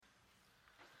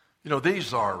You know,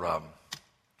 these are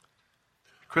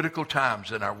critical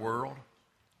times in our world.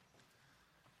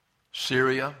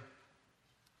 Syria,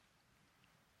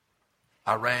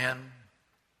 Iran,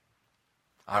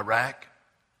 Iraq,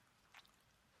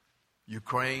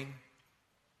 Ukraine,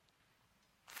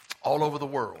 all over the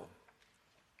world.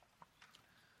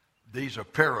 These are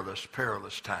perilous,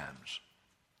 perilous times.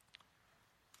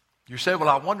 You say, well,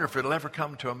 I wonder if it'll ever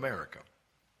come to America.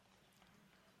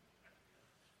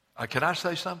 Can I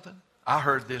say something? I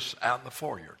heard this out in the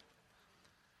foyer.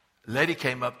 A lady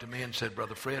came up to me and said,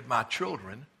 Brother Fred, my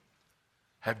children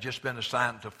have just been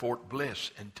assigned to Fort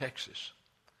Bliss in Texas.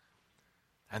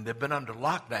 And they've been under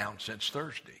lockdown since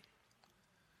Thursday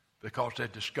because they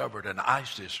discovered an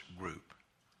ISIS group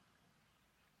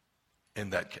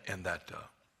in that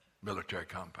military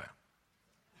compound.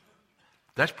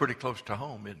 That's pretty close to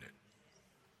home, isn't it?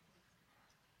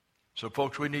 So,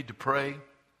 folks, we need to pray.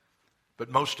 But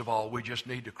most of all, we just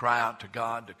need to cry out to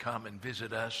God to come and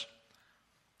visit us.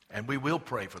 And we will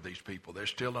pray for these people. They're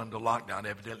still under lockdown.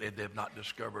 Evidently, they've not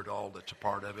discovered all that's a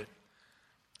part of it.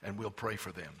 And we'll pray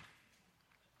for them.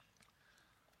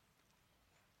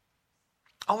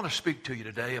 I want to speak to you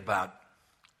today about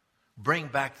bring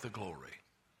back the glory.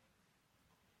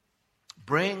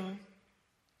 Bring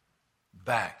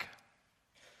back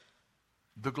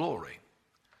the glory.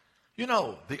 You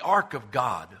know, the Ark of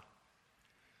God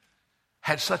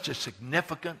had such a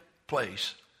significant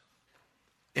place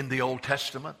in the Old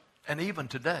Testament and even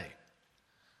today.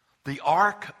 The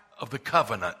Ark of the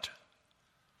Covenant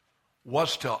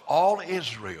was to all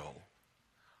Israel,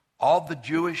 all the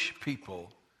Jewish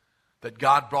people that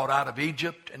God brought out of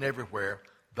Egypt and everywhere.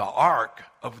 The Ark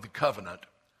of the Covenant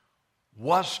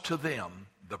was to them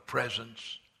the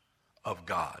presence of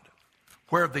God.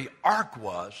 Where the Ark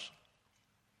was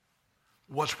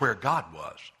where God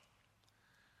was.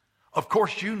 Of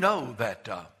course, you know that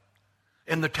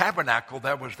in the tabernacle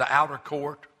there was the outer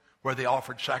court where they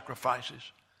offered sacrifices.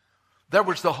 There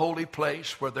was the holy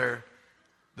place where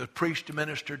the priest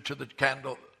ministered to the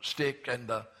candlestick and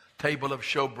the table of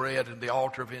showbread and the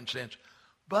altar of incense.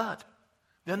 But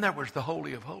then there was the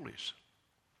Holy of Holies.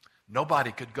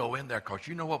 Nobody could go in there because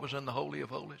you know what was in the Holy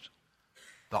of Holies?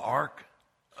 The Ark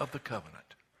of the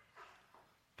Covenant.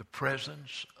 The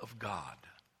presence of God.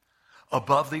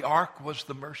 Above the ark was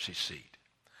the mercy seat.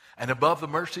 And above the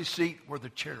mercy seat were the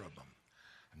cherubim.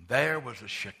 And there was the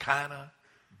Shekinah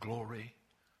glory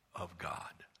of God.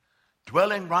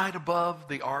 Dwelling right above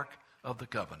the Ark of the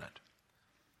Covenant.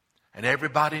 And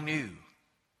everybody knew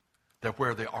that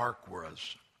where the ark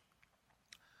was,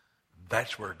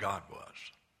 that's where God was.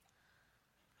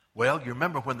 Well, you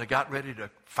remember when they got ready to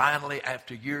finally,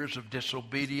 after years of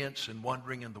disobedience and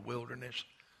wandering in the wilderness,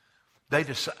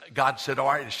 God said, all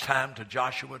right, it's time to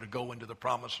Joshua to go into the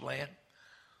promised land.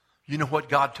 You know what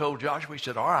God told Joshua? He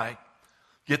said, all right,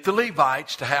 get the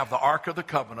Levites to have the Ark of the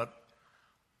Covenant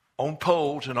on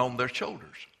poles and on their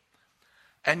shoulders.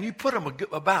 And you put them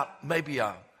about maybe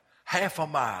a half a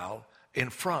mile in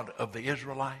front of the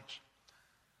Israelites.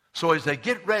 So as they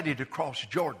get ready to cross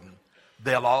Jordan,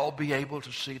 they'll all be able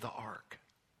to see the ark.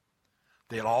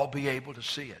 They'll all be able to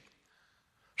see it.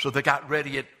 So they got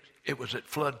ready, it was at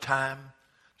flood time,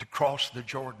 to cross the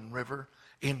Jordan River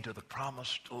into the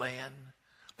promised land.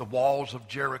 The walls of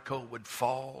Jericho would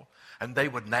fall, and they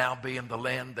would now be in the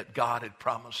land that God had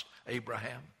promised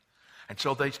Abraham. And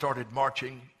so they started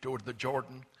marching toward the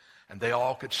Jordan, and they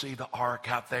all could see the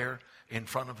ark out there in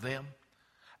front of them.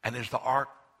 And as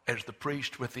the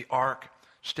priest with the ark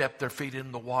stepped their feet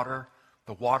in the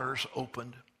waters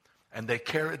opened, and they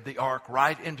carried the ark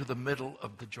right into the middle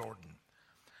of the Jordan.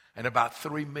 And about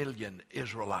 3 million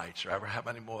Israelites, or ever how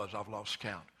many more, I've lost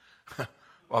count.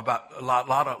 About a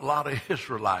lot of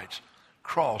Israelites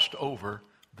crossed over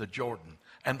the Jordan.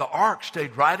 And the ark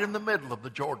stayed right in the middle of the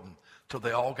Jordan till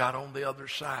they all got on the other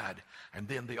side. And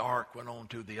then the ark went on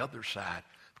to the other side.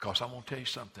 Because I'm going to tell you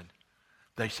something.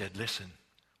 They said, listen,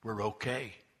 we're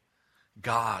okay.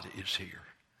 God is here.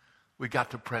 We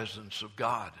got the presence of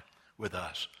God with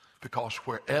us. Because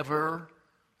wherever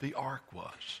the ark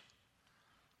was,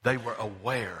 they were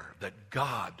aware that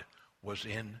God was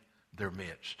in their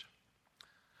midst.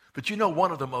 But you know,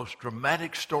 one of the most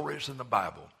dramatic stories in the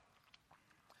Bible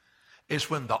is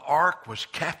when the ark was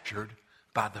captured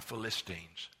by the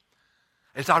Philistines.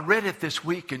 As I read it this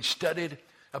week and studied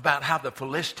about how the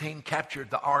Philistine captured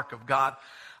the ark of God,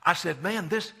 I said, man,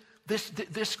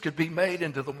 this could be made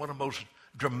into one of the most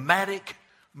dramatic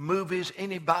movies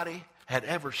anybody had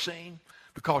ever seen.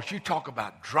 Because you talk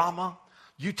about drama,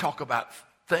 you talk about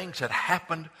things that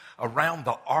happened around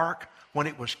the ark when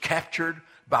it was captured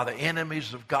by the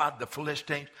enemies of God, the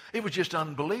Philistines. It was just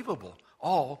unbelievable,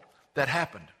 all that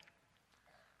happened.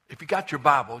 If you got your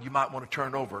Bible, you might want to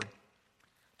turn over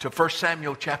to 1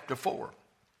 Samuel chapter 4.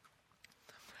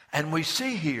 And we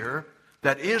see here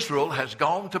that Israel has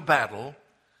gone to battle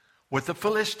with the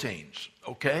Philistines,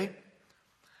 okay?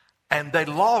 And they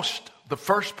lost the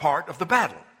first part of the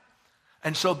battle.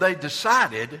 And so they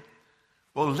decided,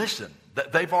 well, listen,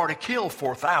 they've already killed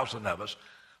 4,000 of us.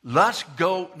 Let's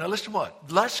go, now listen to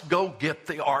what? Let's go get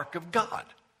the ark of God.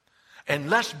 And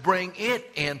let's bring it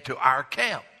into our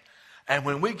camp. And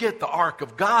when we get the ark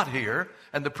of God here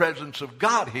and the presence of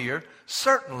God here,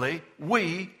 certainly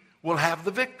we will have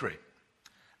the victory.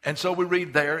 And so we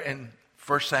read there in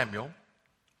 1 Samuel,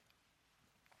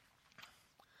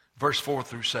 verse 4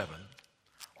 through 7,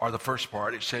 or the first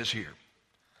part, it says here.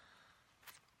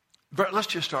 Let's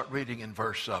just start reading in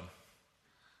verse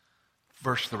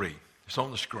 3. It's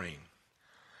on the screen.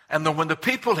 And then when the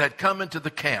people had come into the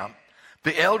camp,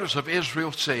 the elders of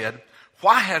Israel said,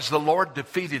 "Why has the Lord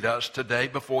defeated us today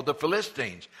before the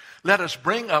Philistines? Let us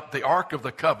bring up the ark of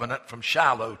the covenant from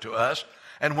Shiloh to us,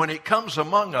 and when it comes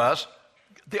among us,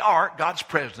 the ark, God's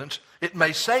presence, it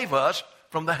may save us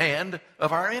from the hand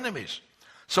of our enemies."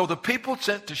 So the people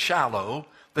sent to Shiloh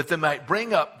that they might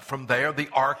bring up from there the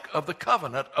ark of the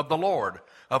covenant of the Lord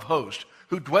of hosts,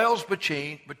 who dwells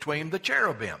between the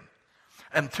cherubim.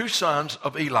 And 2 sons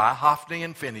of Eli, Hophni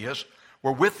and Phinehas,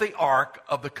 were with the ark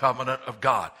of the covenant of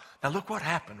God. Now look what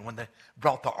happened when they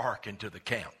brought the ark into the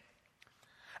camp.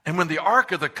 And when the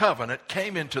ark of the covenant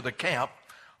came into the camp,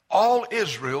 all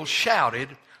Israel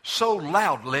shouted so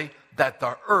loudly that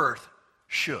the earth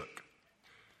shook.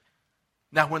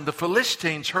 Now when the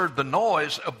Philistines heard the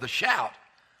noise of the shout,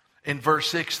 in verse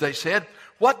 6 they said,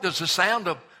 "What does the sound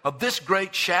of this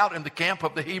great shout in the camp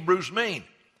of the Hebrews mean?"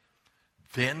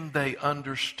 Then they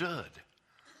understood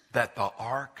that the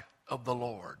ark of the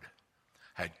Lord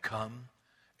had come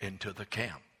into the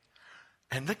camp.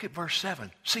 And look at verse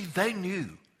 7. See, they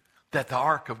knew that the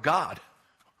ark of God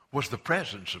was the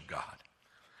presence of God.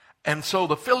 And so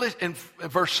in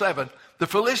verse 7, the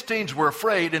Philistines were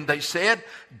afraid and they said,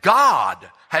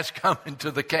 "God has come into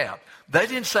the camp." They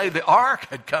didn't say the ark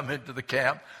had come into the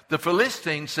camp. The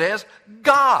Philistine says,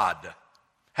 "God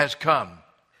has come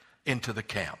into the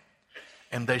camp."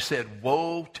 And they said,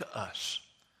 "Woe to us,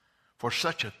 for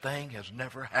such a thing has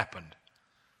never happened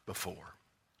before.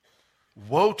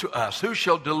 Woe to us, who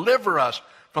shall deliver us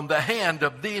from the hand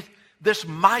of this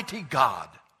mighty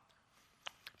God?"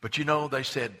 But you know, they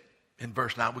said in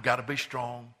verse 9, we got to be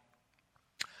strong.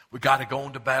 We got to go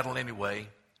into battle anyway.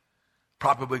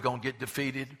 Probably going to get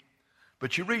defeated.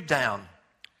 But you read down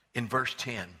in verse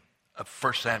 10 of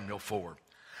 1 Samuel 4.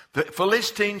 The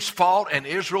Philistines fought and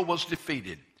Israel was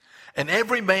defeated. And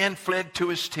every man fled to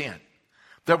his tent.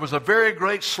 There was a very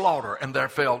great slaughter, and there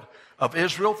fell of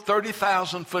Israel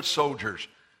 30,000 foot soldiers.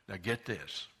 Now get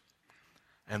this.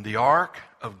 And the ark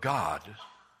of God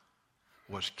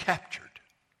was captured.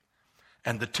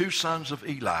 And the 2 sons of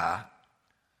Eli,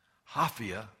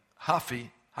 Hophni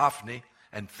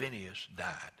and Phinehas,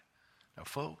 died. Now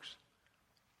folks,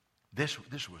 this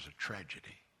was a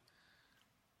tragedy.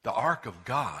 The ark of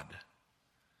God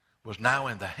was now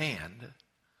in the hand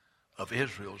of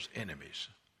Israel's enemies.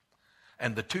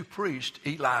 And the 2 priests,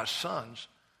 Eli's sons,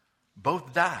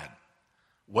 both died.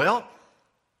 Well,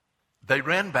 they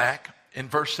ran back in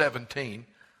verse 17.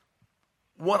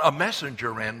 A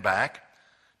messenger ran back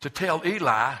to tell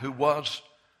Eli, who was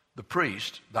the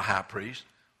priest, the high priest,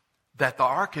 that the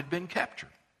ark had been captured.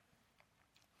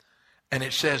 And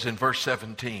it says in verse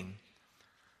 17,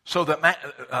 so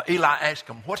that Eli asked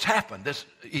him, "What's happened?"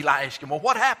 Eli asked him, "Well,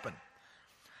 what happened?"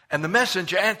 And the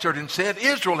messenger answered and said,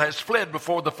 "Israel has fled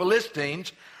before the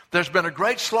Philistines. There's been a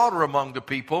great slaughter among the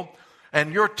people,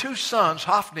 and your 2 sons,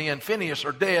 Hophni and Phinehas,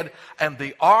 are dead, and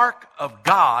the ark of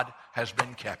God has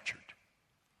been captured."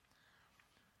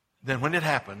 Then when it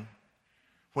happened,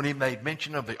 when he made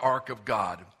mention of the ark of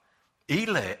God,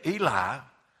 Eli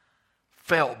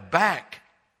fell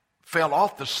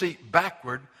off the seat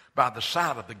backward by the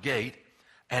side of the gate,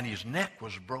 and his neck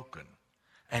was broken,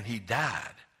 and he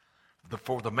died.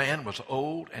 For the man was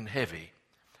old and heavy,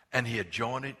 and he had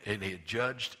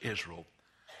judged Israel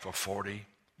for 40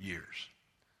 years.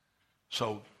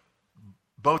 So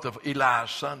both of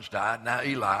Eli's sons died. Now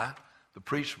Eli, the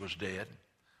priest, was dead.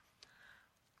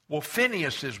 Well,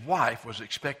 Phinehas, his wife, was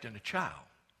expecting a child.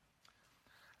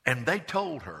 And they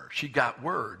told her, she got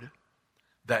word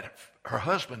that her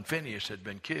husband Phinehas had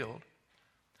been killed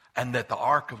and that the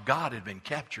ark of God had been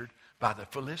captured by the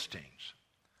Philistines.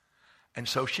 And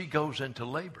so she goes into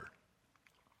labor.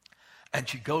 And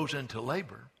she goes into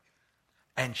labor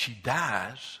and she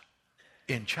dies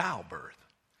in childbirth.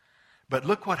 But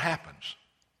look what happens.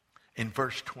 in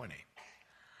verse 20.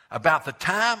 About the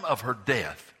time of her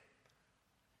death,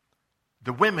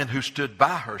 the women who stood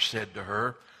by her said to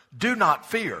her, "Do not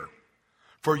fear,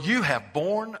 for you have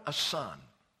borne a son."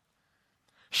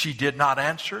 She did not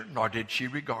answer, nor did she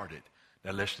regard it.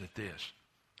 Now listen to this.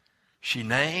 She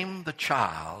named the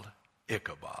child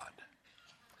Ichabod.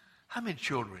 How many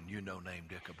children you know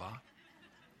named Ichabod?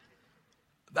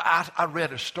 I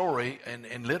read a story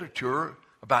in literature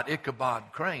about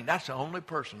Ichabod Crane. That's the only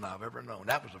person I've ever known.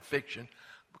 That was a fiction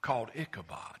called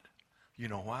Ichabod. You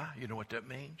know why? You know what that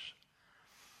means?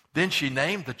 Then she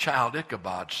named the child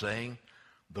Ichabod, saying,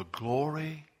 "The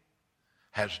glory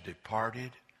has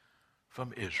departed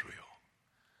from Israel."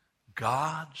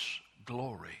 God's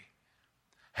glory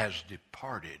has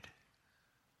departed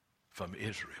from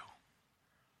Israel.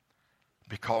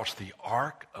 Because the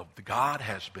ark of God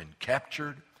has been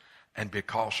captured, and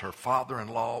because of her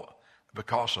father-in-law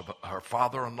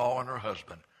and her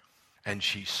husband. And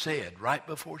she said right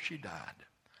before she died,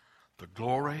 "The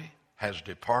glory has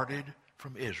departed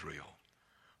from Israel,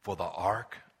 for the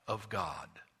ark of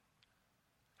God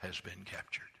has been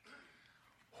captured."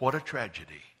 What a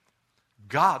tragedy.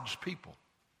 God's people,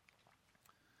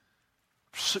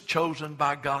 chosen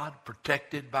by God,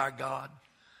 protected by God,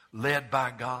 led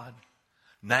by God.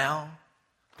 Now,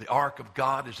 the ark of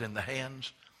God is in the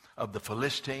hands of the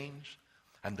Philistines,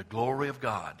 and the glory of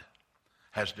God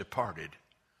has departed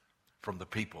from the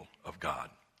people of God.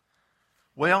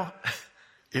 Well,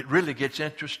 it really gets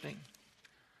interesting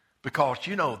because,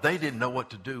 they didn't know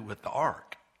what to do with the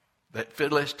ark. The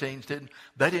Philistines didn't.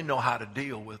 They didn't know how to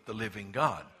deal with the living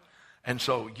God. And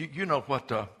so, you know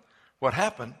what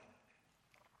happened?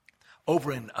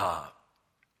 Over in,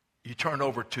 you turn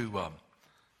over to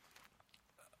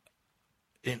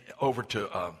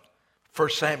 1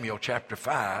 Samuel chapter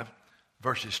 5,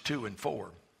 verses 2 and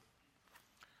 4.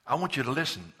 I want you to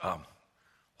listen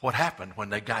what happened when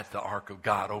they got the ark of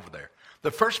God over there.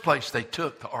 The first place they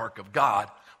took the ark of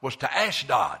God was to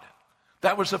Ashdod.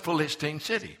 That was a Philistine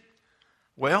city.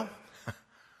 Well,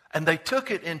 and they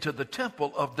took it into the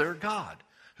temple of their god,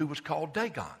 who was called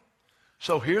Dagon.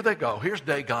 So here they go. Here's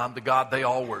Dagon, the god they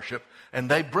all worship, and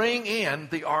they bring in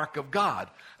the ark of God.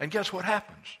 And guess what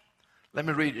happens? Let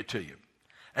me read it to you.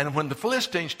 "And when the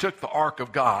Philistines took the ark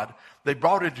of God, they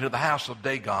brought it to the house of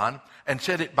Dagon and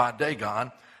set it by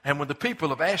Dagon. And when the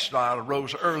people of Ashdod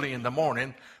arose early in the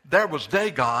morning, there was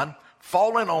Dagon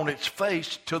fallen on its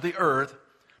face to the earth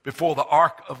before the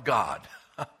ark of God."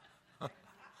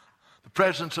 The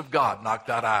presence of God knocked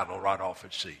that idol right off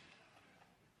its seat.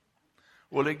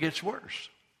 Well, it gets worse.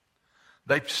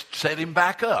 They set him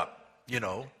back up,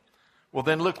 Well,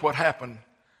 then look what happened.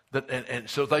 And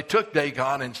so they took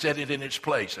Dagon and set it in its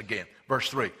place again. Verse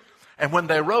 3. "And when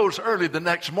they rose early the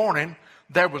next morning,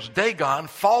 there was Dagon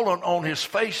fallen on his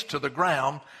face to the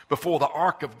ground before the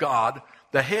ark of God.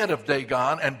 The head of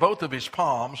Dagon and both of his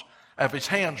palms of his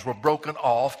hands were broken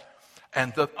off,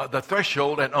 and the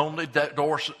threshold and only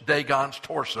Dagon's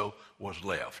torso was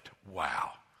left."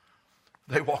 Wow.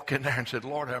 They walk in there and said,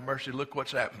 "Lord have mercy, look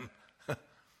what's happened."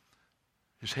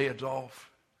 His head's off.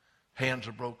 Hands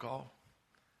are broke off.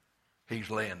 He's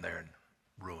laying there in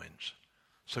ruins.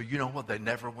 So you know what? They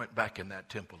never went back in that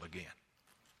temple again.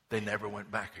 They never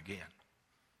went back again.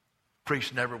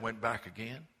 Priests never went back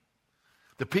again.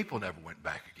 The people never went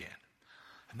back again.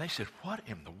 And they said, "What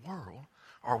in the world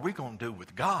are we going to do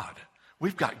with God?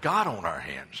 We've got God on our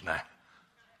hands now.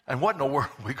 And what in the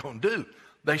world are we going to do?"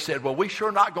 They said, "Well, we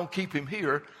sure not going to keep him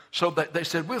here." So they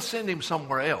said, "We'll send him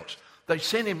somewhere else." They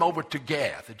sent him over to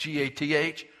Gath,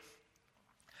 Gath.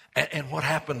 And what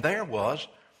happened there was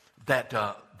that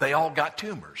they all got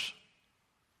tumors.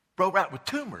 Broke out with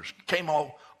tumors. Came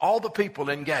all the people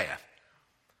in Gath.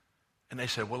 And they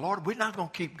said, "Well, Lord, we're not going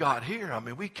to keep God here. I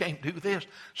mean, we can't do this."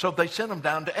 So they sent them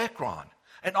down to Ekron.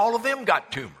 And all of them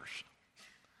got tumors.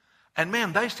 And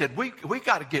man, they said, we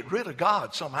got to get rid of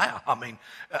God somehow. I mean,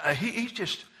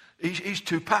 he's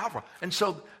too powerful. And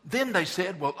so then they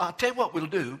said, "Well, I'll tell you what we'll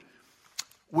do.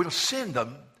 We'll send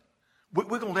them. We're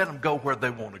going to let them go where they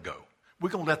want to go. We're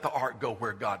going to let the ark go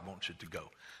where God wants it to go.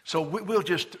 So we'll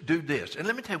just do this." And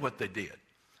let me tell you what they did.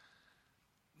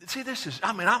 See,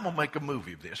 I'm going to make a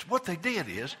movie of this. What they did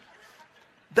is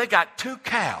they got 2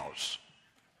 cows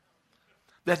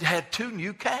that had 2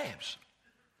 new calves.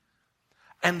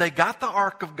 And they got the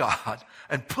ark of God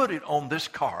and put it on this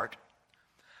cart.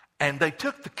 And they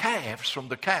took the calves from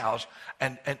the cows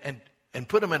and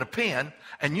put them in a pen.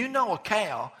 And a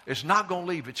cow is not going to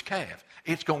leave its calf.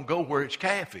 It's going to go where its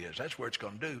calf is. That's where it's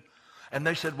going to do. And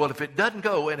they said, "Well, if it doesn't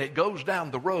go and it goes down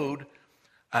the road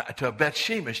to Beth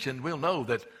Shemesh, and we'll know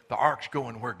that the ark's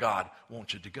going where God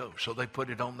wants it to go. So they put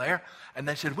it on there, and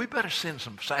they said, we better send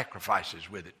some sacrifices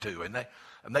with it too.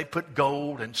 And they put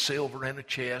gold and silver in a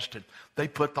chest, and they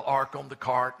put the ark on the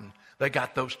cart, and they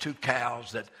got those 2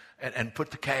 cows and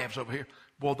put the calves over here.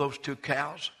 Well, those 2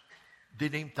 cows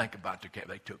didn't even think about the calves.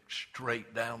 They took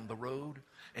straight down the road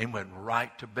and went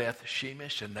right to Beth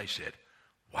Shemesh, and they said,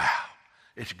 wow,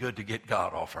 it's good to get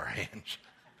God off our hands.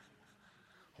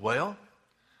 Well,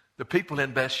 the people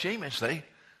in Beth Shemesh,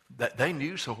 they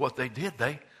knew, so what they did,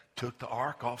 they took the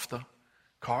ark off the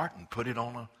cart and put it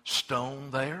on a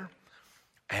stone there,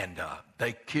 and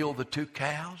they killed the 2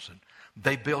 cows, and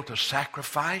they built a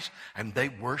sacrifice, and they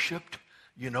worshiped,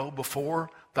 before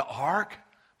the ark,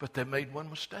 but they made one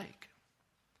mistake.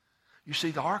 You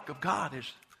see, the ark of God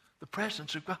is the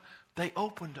presence of God. They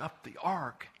opened up the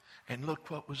ark and looked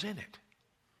what was in it.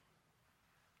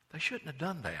 They shouldn't have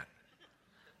done that.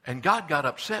 And God got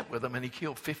upset with them, and he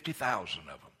killed 50,000 of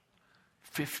them.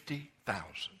 50,000.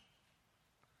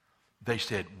 They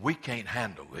said, we can't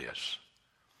handle this.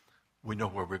 We know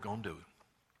where we're going to do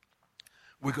it.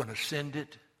 We're going to send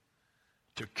it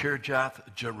to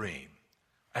Kirjath Jearim.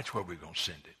 That's where we're going to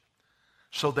send it.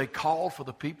 So they called for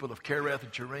the people of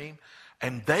Kirjath Jearim,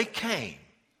 and they came.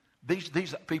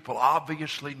 These people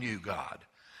obviously knew God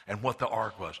and what the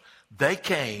ark was. They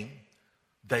came,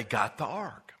 they got the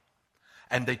ark.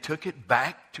 And they took it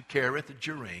back to Kirjath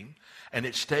Jearim, and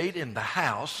it stayed in the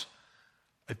house.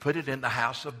 They put it in the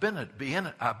house of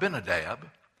Abinadab,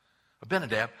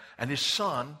 and his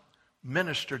son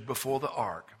ministered before the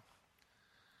ark.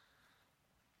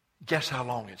 Guess how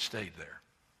long it stayed there?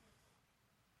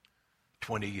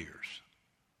 20 years.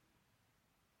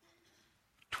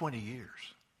 20 years.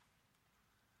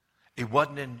 It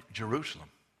wasn't in Jerusalem.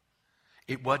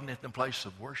 It wasn't in the place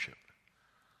of worship.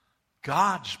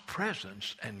 God's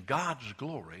presence and God's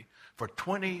glory for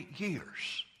 20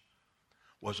 years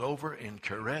was over in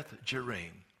Kirjath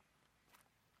Jearim.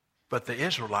 But the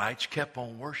Israelites kept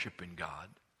on worshiping God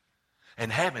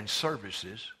and having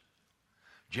services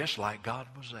just like God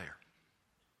was there.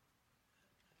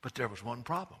 But there was one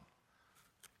problem.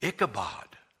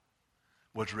 Ichabod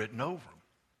was written over them.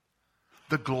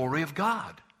 The glory of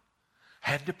God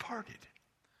had departed.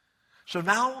 So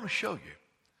now I want to show you,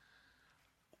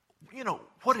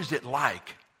 what is it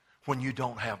like when you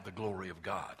don't have the glory of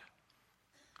God?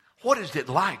 What is it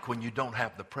like when you don't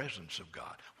have the presence of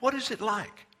God? What is it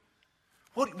like?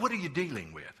 What are you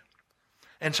dealing with?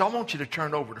 And so I want you to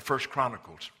turn over to 1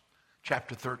 Chronicles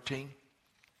chapter 13.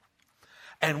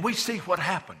 And we see what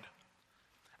happened.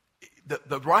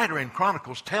 The writer in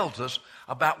Chronicles tells us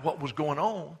about what was going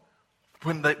on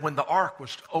when the ark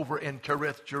was over in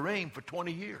Kirjath Jearim for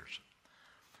 20 years.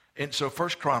 And so 1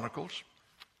 Chronicles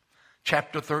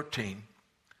chapter 13,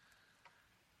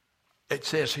 it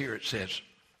says,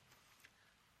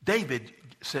 David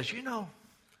says,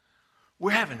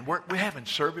 we're having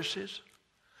services.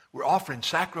 We're offering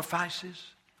sacrifices.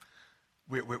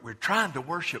 We're trying to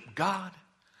worship God,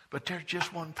 but there's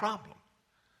just one problem.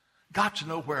 God's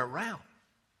nowhere around.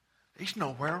 He's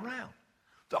nowhere around.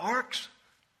 The ark's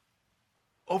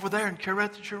over there in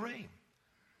Kirjath Jearim.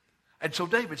 And so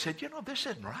David said, this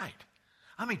isn't right.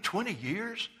 20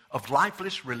 years of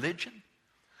lifeless religion,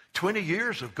 20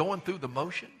 years of going through the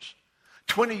motions,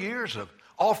 20 years of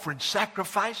offering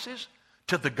sacrifices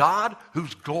to the God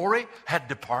whose glory had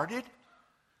departed.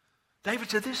 David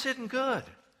said, this isn't good.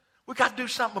 We got to do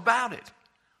something about it.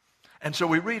 And so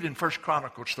we read in 1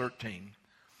 Chronicles 13,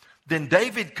 then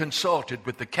David consulted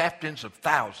with the captains of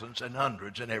thousands and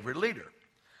hundreds and every leader.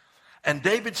 And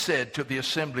David said to the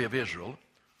assembly of Israel,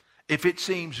 if it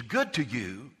seems good to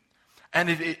you, and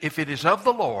if it is of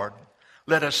the Lord,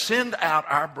 let us send out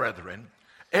our brethren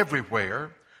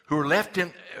everywhere who are left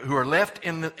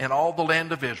in all the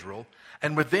land of Israel,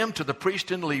 and with them to the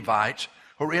priests and Levites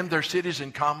who are in their cities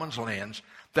and commons lands,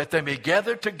 that they may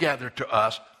gather together to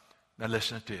us. Now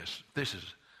listen to this. This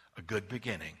is a good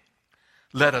beginning.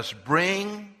 Let us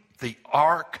bring the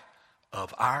ark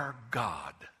of our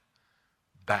God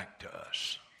back to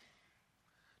us.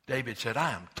 David said,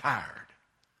 I am tired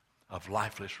of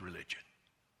lifeless religion.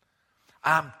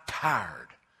 I'm tired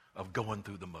of going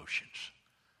through the motions.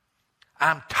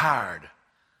 I'm tired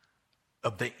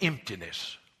of the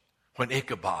emptiness when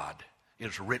Ichabod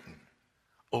is written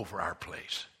over our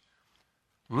place.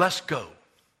 Let's go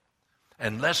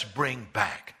and let's bring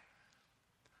back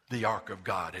the ark of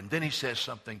God. And then he says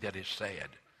something that is sad.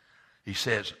 He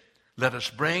says, let us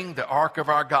bring the ark of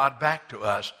our God back to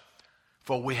us,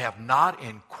 for we have not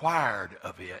inquired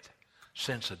of it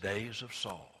since the days of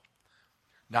Saul.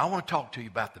 Now I want to talk to you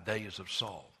about the days of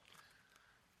Saul.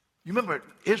 You remember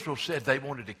Israel said they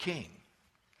wanted a king.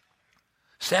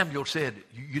 Samuel said,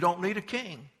 you don't need a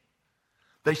king.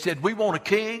 They said, we want a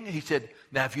king. He said,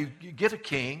 now if you get a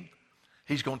king,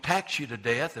 he's going to tax you to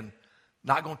death and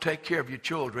not going to take care of your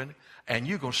children, and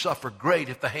you're going to suffer great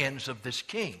at the hands of this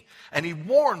king. And he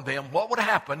warned them what would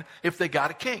happen if they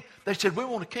got a king. They said, we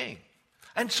want a king.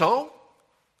 And so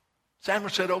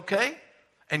Samuel said, okay.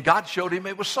 And God showed him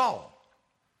it was Saul.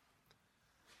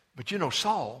 But you know,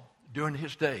 Saul, during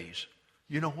his days,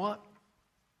 you know what?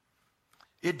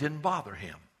 It didn't bother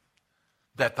him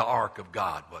that the ark of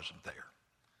God wasn't there.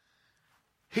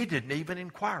 He didn't even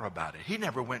inquire about it. He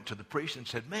never went to the priest and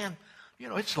said, man, you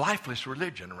know, it's lifeless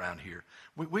religion around here.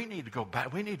 We need to go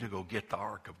back. We need to go get the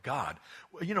ark of God.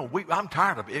 You know, I'm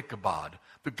tired of Ichabod.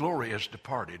 The glory has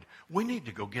departed. We need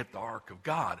to go get the ark of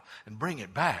God and bring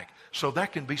it back so there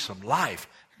can be some life,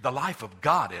 the life of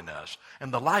God in us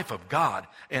and the life of God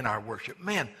in our worship.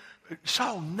 Man,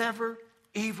 Saul never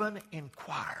even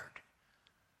inquired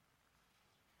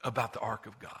about the ark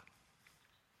of God.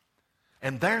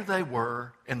 And there they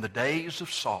were in the days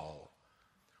of Saul,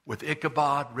 with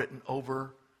Ichabod written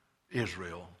over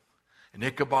Israel and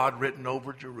Ichabod written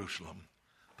over Jerusalem.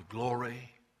 The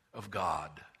glory of God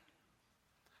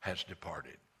has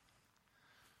departed.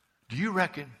 Do you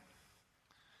reckon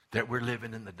that we're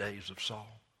living in the days of Saul?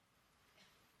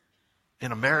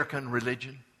 In American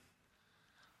religion,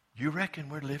 do you reckon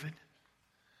we're living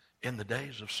in the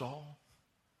days of Saul?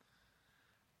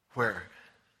 Where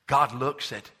God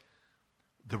looks at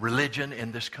the religion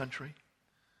in this country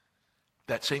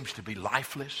that seems to be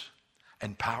lifeless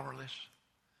and powerless,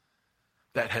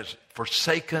 that has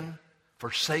forsaken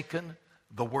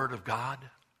the Word of God,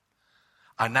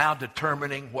 are now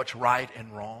determining what's right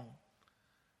and wrong.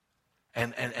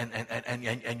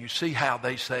 And you see how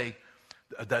they say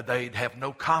that they have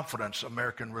no confidence,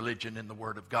 American religion, in the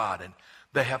Word of God. And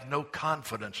they have no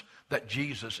confidence that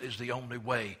Jesus is the only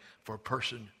way for a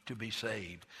person to be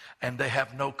saved. And they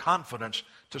have no confidence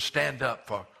to stand up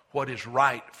for what is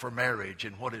right for marriage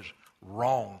and what is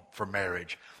wrong for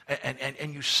marriage.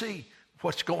 And you see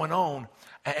what's going on.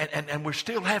 And we're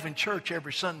still having church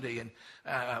every Sunday. And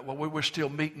we're still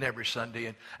meeting every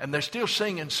Sunday. And they're still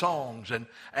singing songs.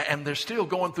 And they're still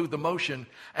going through the motion.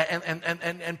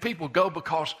 And people go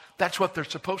because that's what they're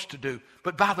supposed to do.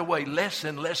 But by the way, less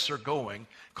and less are going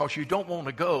because you don't want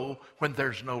to go when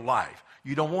there's no life.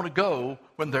 You don't want to go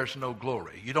when there's no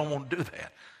glory. You don't want to do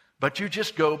that. But you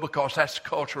just go because that's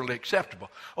culturally acceptable.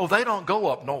 Oh, they don't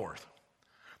go up north.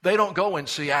 They don't go in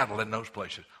Seattle and those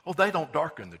places. Oh, they don't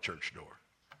darken the church door.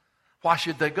 Why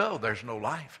should they go? There's no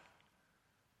life.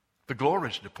 The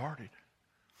glory's departed.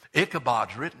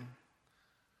 Ichabod's written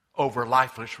over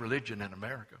lifeless religion in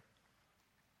America.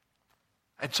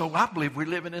 And so I believe we're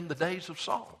living in the days of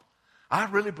Saul. I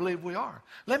really believe we are.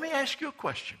 Let me ask you a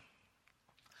question.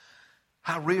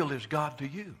 How real is God to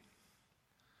you?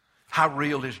 How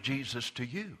real is Jesus to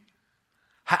you?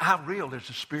 How real is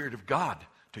the Spirit of God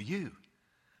to you?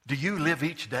 Do you live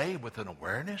each day with an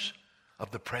awareness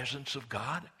of the presence of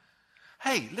God?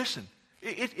 Hey, listen,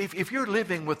 if you're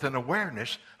living with an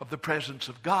awareness of the presence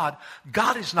of God,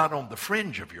 God is not on the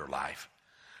fringe of your life.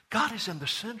 God is in the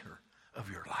center of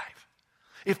your life.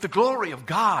 If the glory of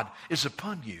God is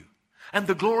upon you and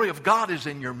the glory of God is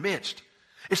in your midst,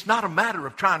 it's not a matter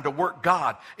of trying to work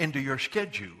God into your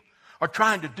schedule or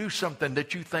trying to do something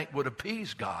that you think would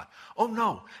appease God. Oh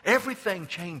no, everything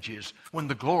changes when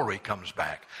the glory comes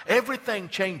back. Everything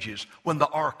changes when the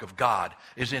ark of God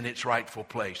is in its rightful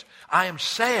place. I am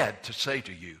sad to say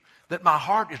to you that my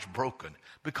heart is broken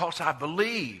because I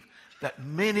believe that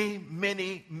many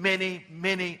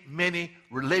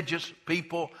religious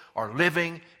people are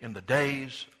living in the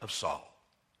days of Saul.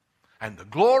 And the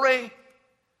glory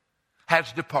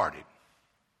has departed.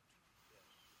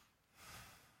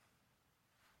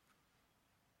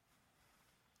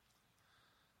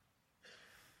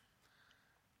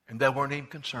 And they weren't even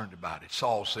concerned about it.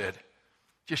 Saul said,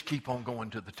 just keep on going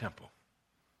to the temple.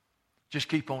 Just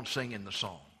keep on singing the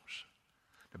songs.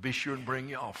 To be sure and bring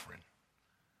your offering.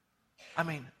 I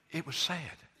mean, it was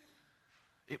sad.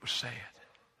 It was sad.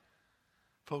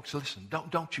 Folks, listen,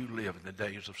 don't you live in the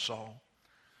days of Saul.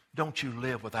 Don't you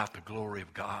live without the glory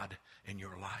of God in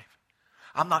your life.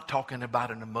 I'm not talking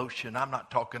about an emotion. I'm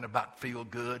not talking about feel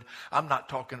good. I'm not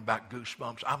talking about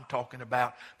goosebumps. I'm talking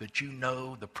about that you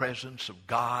know the presence of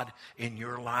God in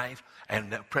your life,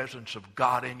 and the presence of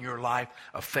God in your life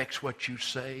affects what you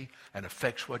say and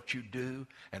affects what you do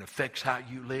and affects how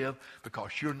you live,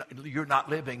 because you're not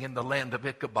living in the land of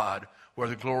Ichabod where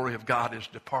the glory of God is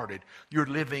departed. You're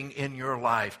living in your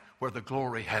life where the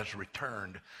glory has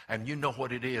returned, and you know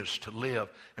what it is to live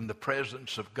in the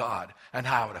presence of God and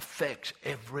how it affects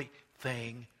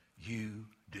everything you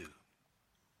do.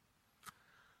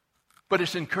 But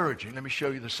it's encouraging. Let me show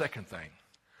you the second thing.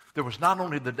 There was not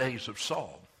only the days of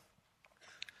Saul,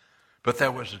 but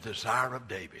there was a desire of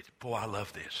David. Boy, I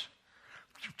love this.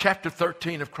 Chapter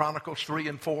 13 of Chronicles 3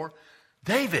 and 4.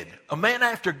 David, a man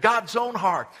after God's own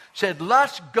heart, said,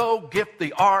 let's go get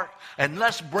the ark and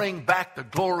let's bring back the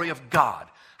glory of God.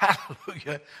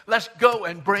 Hallelujah. Let's go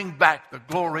and bring back the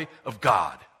glory of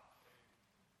God.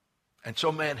 And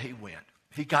so, man, he went.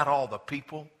 He got all the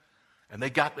people, and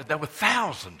there were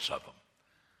thousands of them.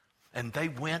 And they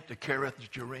went to Kiriath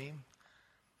Jearim,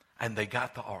 and they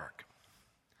got the ark.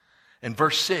 In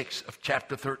verse 6 of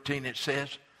chapter 13, it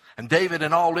says, and David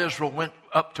and all Israel went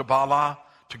up to Baalah,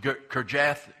 to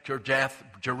Kiriath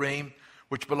Jearim,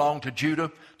 which belonged to Judah,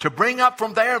 to bring up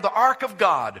from there the ark of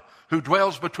God, who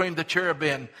dwells between the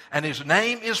cherubim, and his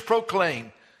name is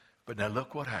proclaimed. But now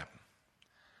look what happened.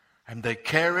 And they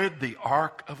carried the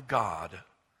ark of God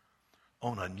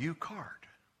on a new cart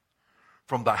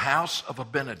from the house of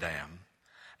Abinadab,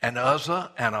 and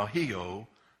Uzzah and Ahio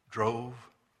drove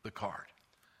the cart.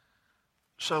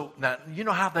 So now, you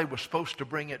know how they were supposed to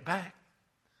bring it back?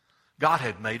 God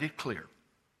had made it clear.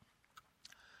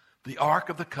 The Ark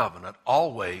of the Covenant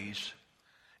always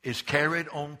is carried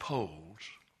on poles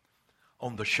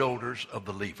on the shoulders of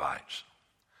the Levites.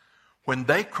 When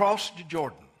they crossed the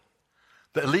Jordan,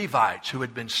 the Levites who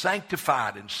had been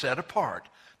sanctified and set apart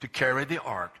to carry the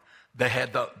ark, they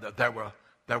had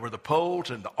there were the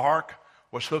poles, and the ark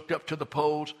was hooked up to the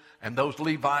poles, and those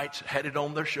Levites had it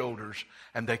on their shoulders,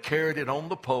 and they carried it on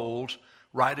the poles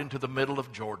right into the middle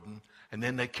of Jordan, and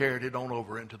then they carried it on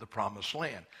over into the promised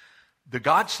land. The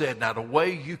God said, now the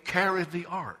way you carry the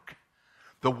ark,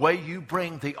 the way you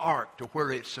bring the ark to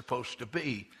where it's supposed to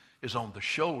be, is on the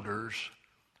shoulders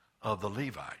of the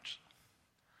Levites.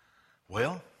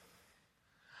 Well,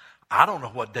 I don't know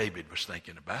what David was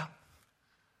thinking about,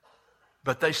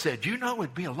 but they said, you know,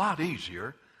 it'd be a lot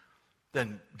easier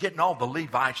than getting all the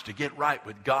Levites to get right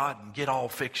with God and get all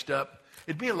fixed up.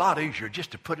 It'd be a lot easier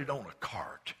just to put it on a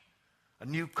cart, a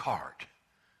new cart,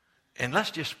 and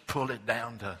let's just pull it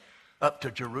down up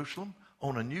to Jerusalem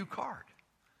on a new cart.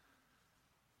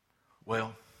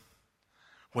 Well,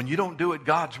 when you don't do it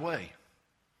God's way,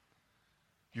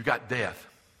 you got death.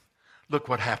 Look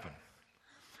what happened.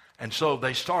 And so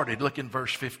they started, look in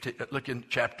verse 15, look in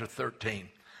chapter 13.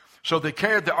 So they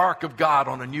carried the ark of God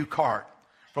on a new cart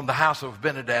from the house of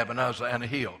Abinadab and Uzzah and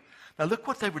Ahio. Now look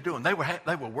what they were doing. They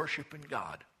were worshiping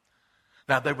God.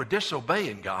 Now they were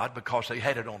disobeying God because they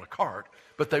had it on a cart,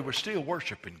 but they were still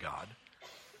worshiping God.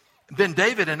 Then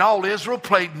David and all Israel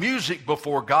played music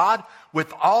before God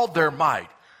with all their might.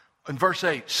 In verse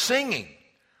 8, singing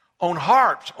on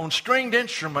harps, on stringed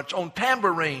instruments, on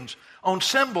tambourines, on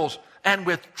cymbals, and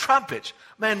with trumpets.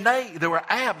 Man, they were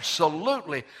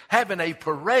absolutely having a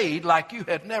parade like you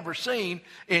had never seen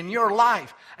in your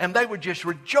life. And they were just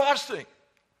rejoicing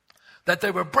that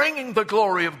they were bringing the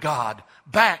glory of God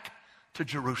back to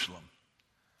Jerusalem.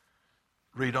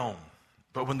 Read on.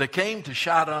 But when they came to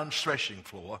Shidon's threshing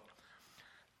floor,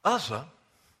 Uzzah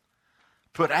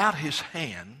put out his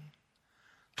hand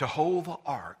to hold the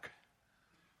ark,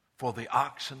 for the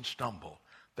oxen stumbled.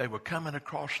 They were coming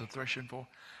across the threshing floor,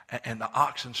 and the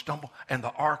oxen stumbled, and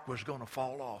the ark was going to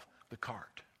fall off the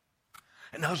cart.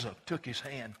 And Uzzah took his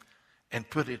hand and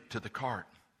put it to the cart.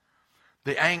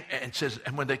 And says,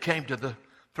 and when they came to the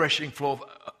threshing floor,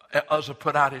 Uzzah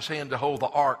put out his hand to hold the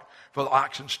ark, for the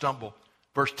oxen stumbled.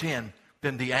 Verse 10,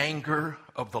 then the anger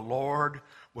of the Lord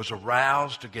was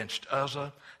aroused against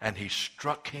Uzzah, and he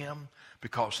struck him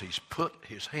because he's put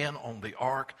his hand on the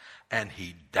ark, and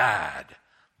he died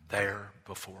there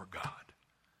before God.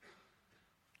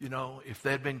 You know, if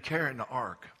they'd been carrying the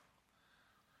ark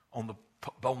on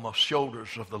the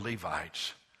shoulders of the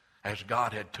Levites, as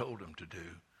God had told them to do,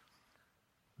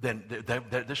 then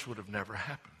this would have never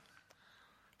happened.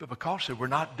 But because they were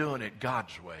not doing it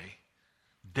God's way,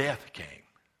 death came.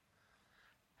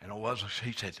 And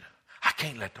he said, I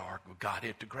can't let the ark of God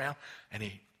hit the ground. And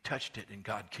he touched it, and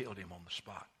God killed him on the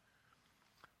spot.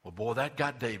 Well, boy, that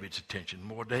got David's attention.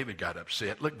 David got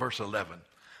upset. Look, verse 11.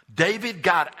 David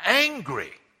got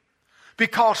angry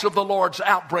because of the Lord's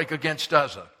outbreak against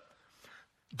Uzzah.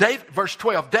 Verse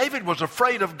 12, David was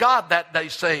afraid of God that day,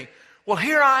 saying, well,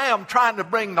 here I am trying to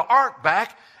bring the ark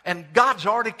back, and God's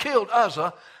already killed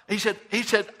Uzzah.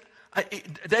 David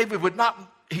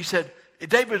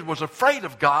was afraid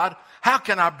of God. How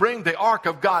can I bring the ark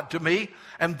of God to me?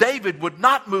 And David would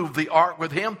not move the ark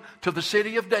with him to the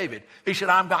city of David. He said,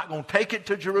 I'm not going to take it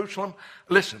to Jerusalem.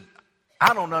 Listen,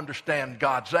 I don't understand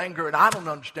God's anger, and I don't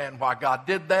understand why God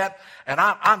did that. And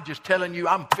I'm just telling you,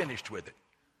 I'm finished with it.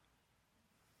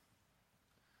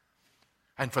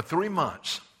 And for 3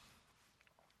 months,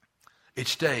 it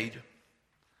stayed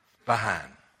behind.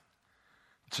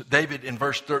 So David, in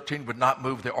verse 13, would not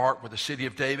move the ark with the city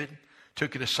of David,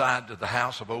 took it aside to the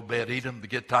house of Obed-Edom the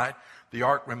Gittite. The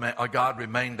ark of God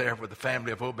remained there with the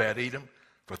family of Obed-Edom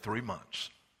for 3 months.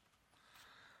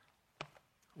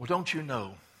 Well, don't you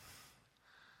know,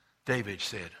 David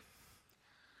said,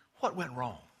 what went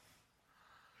wrong?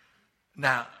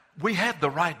 Now, we had the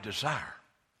right desire.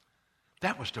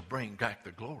 That was to bring back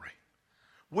the glory.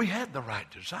 We had the right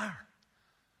desire.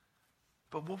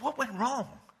 But what went wrong?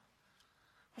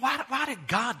 Why did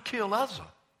God kill Uzzah?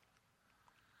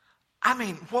 I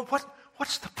mean,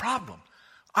 what's the problem?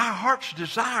 Our heart's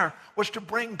desire was to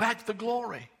bring back the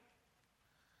glory.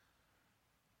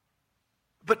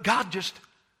 But God just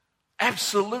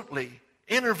absolutely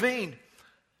intervened.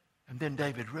 And then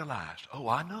David realized, oh,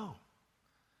 I know.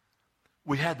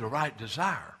 We had the right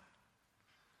desire,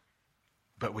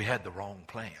 but we had the wrong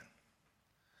plan.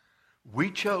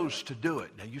 We chose to do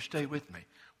it. Now, you stay with me.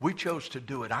 We chose to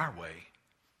do it our way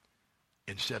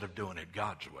instead of doing it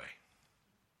God's way.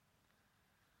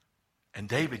 And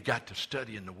David got to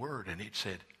study in the Word, and it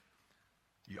said,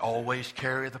 you always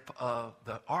carry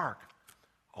the ark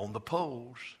on the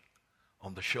poles,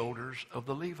 on the shoulders of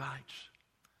the Levites.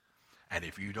 And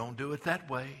if you don't do it that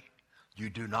way, you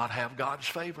do not have God's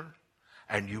favor,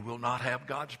 and you will not have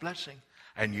God's blessing,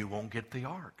 and you won't get the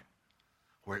ark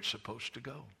where it's supposed to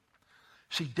go.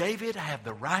 See, David had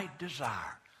the right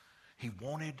desire. He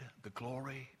wanted the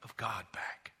glory of God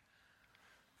back.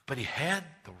 But he had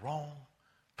the wrong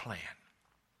plan.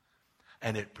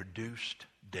 And it produced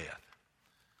death.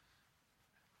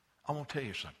 I want to tell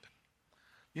you something.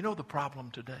 You know the problem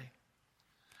today?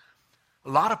 A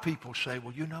lot of people say,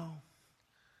 well, you know,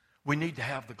 we need to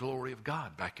have the glory of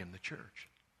God back in the church.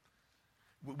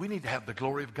 We need to have the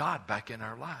glory of God back in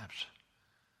our lives.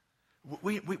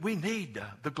 We need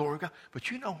the glory of God. But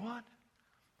you know what?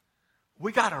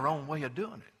 We got our own way of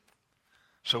doing it.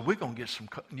 So we're going to get some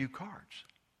new cards.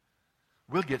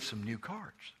 We'll get some new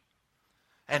cards.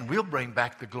 And we'll bring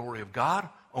back the glory of God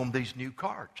on these new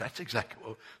cards. That's exactly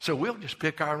what. So we'll just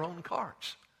pick our own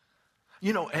cards.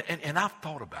 You know, and I've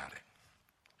thought about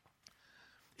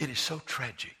it. It is so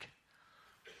tragic.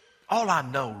 All I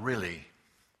know really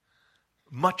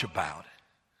much about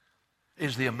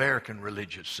is the American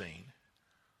religious scene.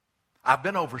 I've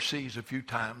been overseas a few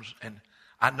times, and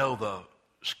I know the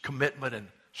commitment and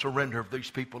surrender of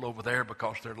these people over there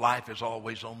because their life is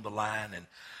always on the line, and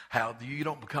how you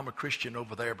don't become a Christian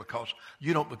over there because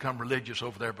you don't become religious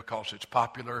over there because it's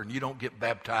popular, and you don't get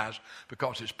baptized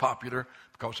because it's popular,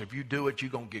 because if you do it,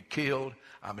 you're going to get killed.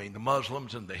 I mean, the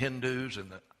Muslims and the Hindus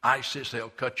and the ISIS, they'll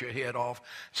cut your head off.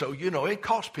 So, you know, it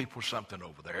costs people something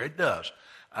over there. It does.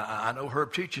 I know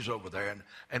Herb teaches over there,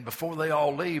 and before they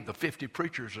all leave, the 50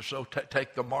 preachers or so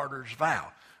take the martyr's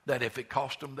vow that if it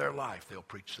cost them their life, they'll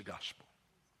preach the gospel.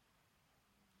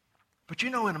 But you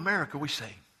know, in America, we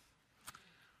say,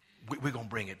 we're going to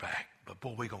bring it back, but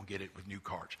boy, we're going to get it with new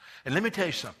cards. And let me tell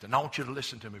you something. I want you to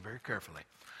listen to me very carefully.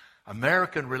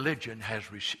 American religion has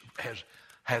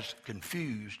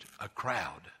confused a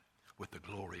crowd with the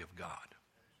glory of God.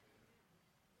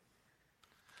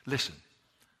 Listen,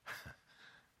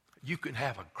 you can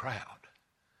have a crowd,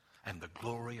 and the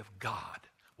glory of God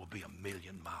will be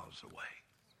 1,000,000 miles away.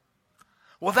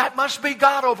 Well, that must be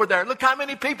God over there. Look how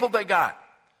many people they got.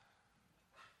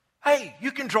 Hey,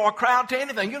 you can draw a crowd to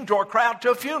anything. You can draw a crowd to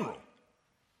a funeral.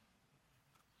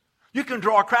 You can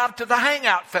draw a crowd to the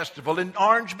Hangout Festival in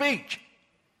Orange Beach.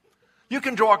 You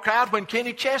can draw a crowd when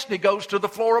Kenny Chesney goes to the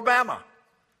Floribama.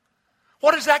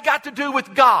 What has that got to do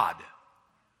with God?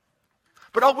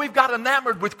 But we've got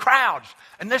enamored with crowds.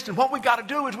 And listen, what we've got to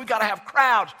do is we've got to have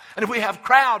crowds. And if we have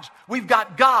crowds, we've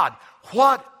got God.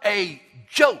 What a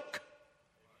joke.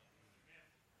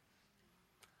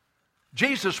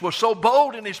 Jesus was so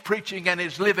bold in his preaching and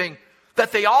his living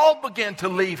that they all began to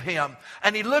leave him.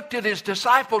 And he looked at his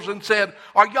disciples and said,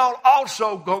 are y'all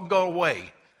also going to go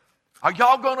away? Are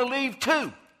y'all going to leave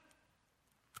too?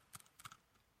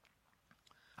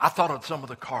 I thought of some of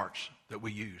the carts that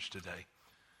we use today.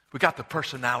 We got the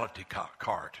personality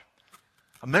card.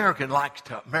 Americans like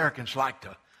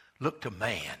to look to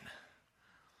man,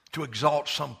 to exalt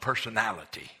some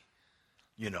personality,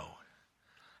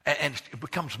 and it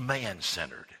becomes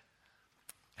man-centered.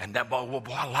 And that boy, well,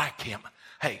 I like him.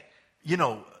 Hey, you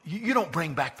don't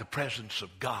bring back the presence of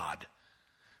God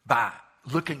by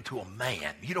looking to a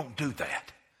man. You don't do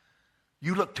that.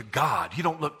 You look to God. You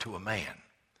don't look to a man.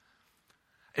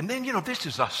 And then, this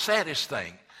is the saddest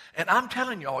thing. And I'm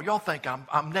telling y'all think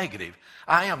I'm negative.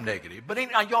 I am negative. But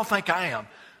y'all think I am.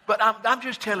 But I'm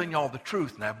just telling y'all the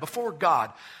truth now. Before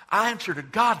God, I answer to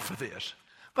God for this.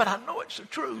 But I know it's the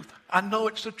truth. I know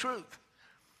it's the truth.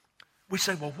 We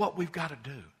say, well, what we've got to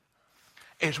do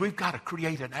is we've got to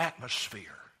create an atmosphere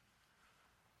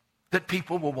that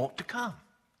people will want to come.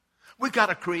 We've got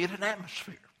to create an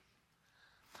atmosphere.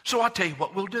 So I'll tell you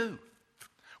what we'll do.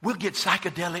 We'll get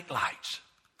psychedelic lights.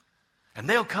 And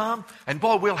they'll come, and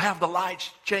boy, we'll have the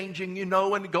lights changing,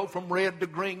 and go from red to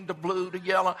green to blue to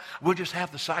yellow. We'll just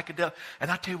have the psychedelic.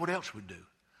 And I tell you what else we do.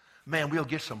 Man, we'll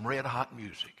get some red hot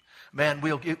music. Man,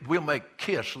 we'll make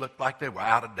Kiss look like they were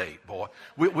out of date, boy.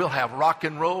 We'll have rock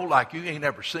and roll like you ain't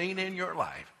ever seen in your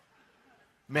life.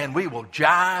 Man, we will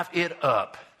jive it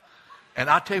up. And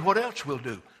I tell you what else we'll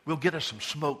do. We'll get us some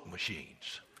smoke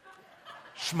machines.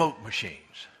 Smoke machines.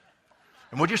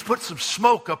 And we'll just put some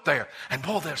smoke up there. And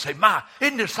boy, they'll say, my,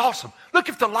 isn't this awesome? Look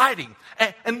at the lighting.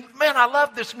 And man, I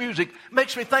love this music. It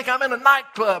makes me think I'm in a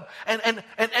nightclub. And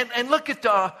look at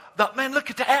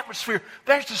the atmosphere.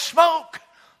 There's the smoke.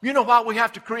 You know why we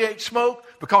have to create smoke?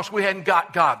 Because we hadn't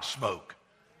got God's smoke.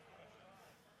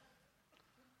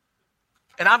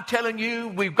 And I'm telling you,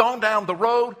 we've gone down the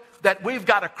road that we've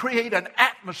got to create an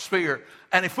atmosphere.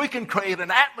 And if we can create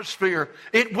an atmosphere,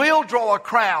 it will draw a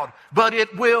crowd, but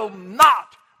it will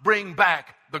not bring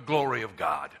back the glory of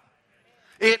God.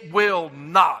 It will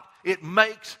not. It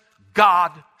makes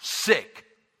God sick.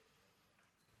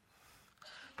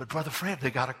 But Brother Fred,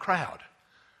 they got a crowd.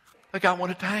 They got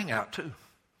wanted to hang out too.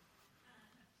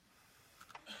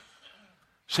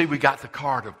 See, we got the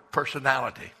card of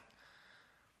personality.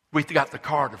 We got the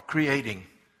card of creating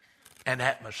an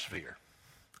atmosphere.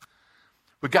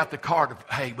 We got the card of,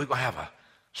 hey, we're going to have a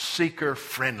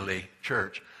seeker-friendly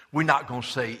church. We're not going to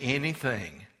say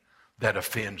anything that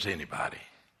offends anybody.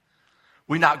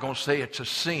 We're not going to say it's a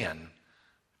sin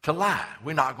to lie.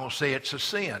 We're not going to say it's a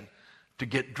sin to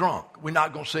get drunk. We're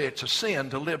not going to say it's a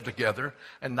sin to live together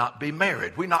and not be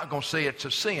married. We're not going to say it's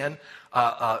a sin,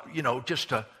 just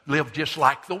to live just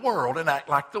like the world and act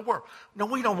like the world. No,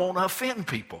 we don't want to offend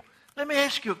people. Let me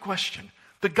ask you a question.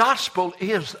 The gospel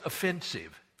is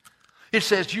offensive. It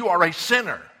says you are a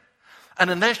sinner. And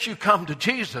unless you come to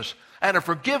Jesus and are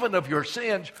forgiven of your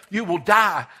sins, you will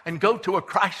die and go to a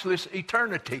Christless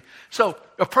eternity. So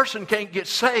a person can't get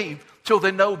saved till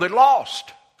they know they're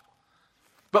lost.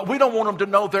 But we don't want them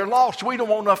to know they're lost. We don't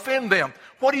want to offend them.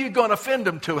 What are you going to offend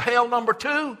them to? Hell number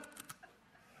 2?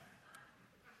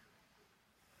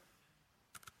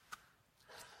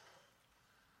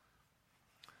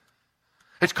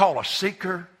 It's called a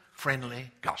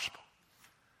seeker-friendly gospel.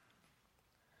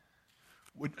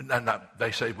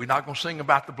 They say, we're not going to sing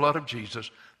about the blood of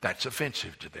Jesus. That's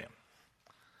offensive to them.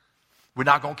 We're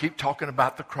not going to keep talking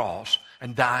about the cross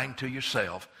and dying to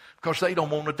yourself because they don't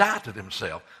want to die to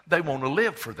themselves. They want to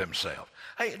live for themselves.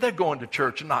 Hey, they're going to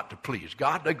church not to please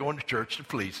God. They're going to church to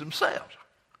please themselves.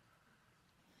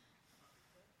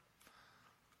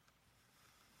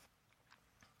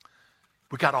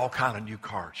 We got all kind of new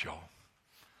cards, y'all.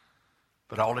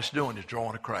 But all it's doing is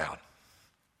drawing a crowd.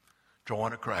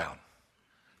 Drawing a crowd.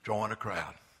 Drawing a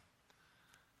crowd.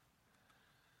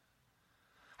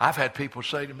 I've had people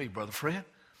say to me, Brother Fred,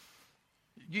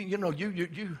 you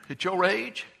at your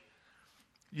age,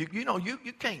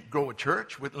 you can't grow a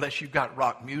church unless you've got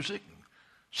rock music, and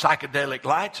psychedelic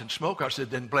lights, and smoke. I said,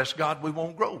 then bless God, we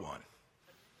won't grow one.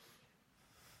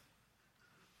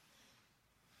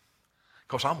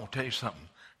 Because I'm going to tell you something.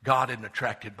 God isn't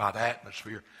attracted by the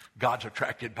atmosphere. God's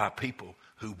attracted by people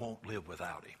who won't live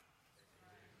without him.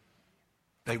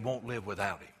 They won't live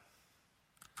without him.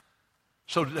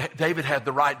 So David had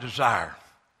the right desire,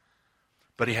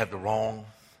 but he had the wrong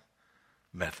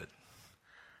method.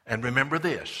 And remember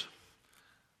this,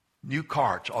 new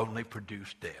carts only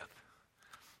produce death.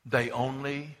 They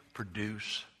only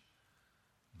produce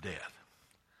death.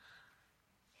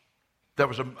 There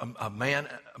was a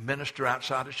minister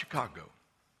outside of Chicago,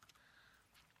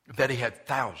 that he had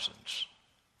thousands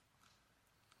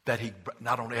that he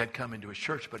not only had come into his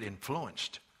church, but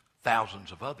influenced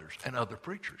thousands of others and other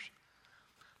preachers.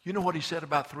 You know what he said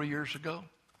about 3 years ago?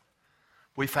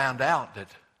 We found out that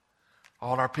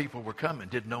All our people were coming,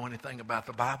 didn't know anything about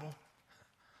the Bible.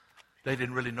 They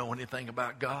didn't really know anything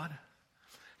about God.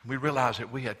 We realized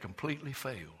that we had completely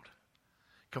failed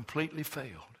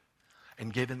in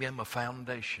giving them a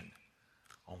foundation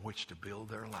on which to build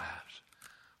their lives.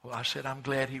 Well, I said, I'm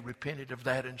glad he repented of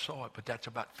that and saw it, but that's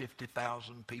about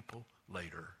 50,000 people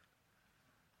later.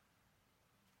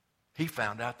 He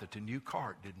found out that the new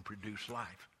cart didn't produce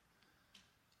life.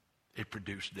 It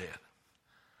produced death.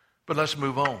 But let's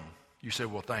move on. You say,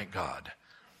 well, thank God.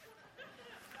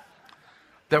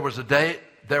 There was a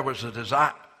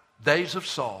desire, days of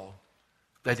Saul,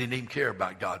 they didn't even care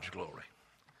about God's glory.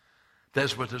 There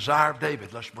was a desire of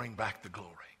David, let's bring back the glory.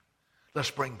 Let's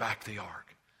bring back the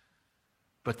ark.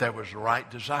 But there was the right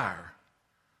desire,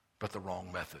 but the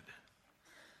wrong method.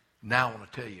 Now I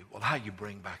want to tell you, well, how you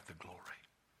bring back the glory?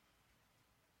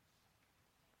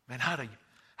 Man, how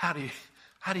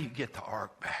do you get the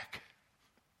ark back?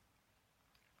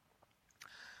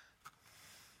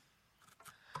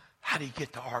 How do you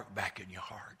get the ark back in your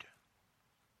heart?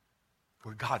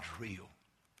 Where God's real.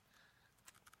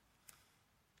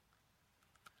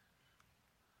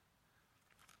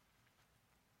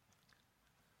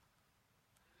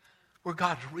 Where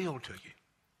God's real to you.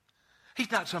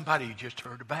 He's not somebody you just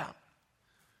heard about.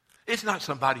 It's not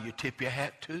somebody you tip your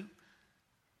hat to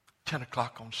 10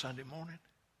 o'clock on Sunday morning.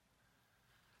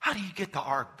 How do you get the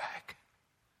ark back?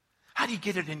 How do you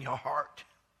get it in your heart?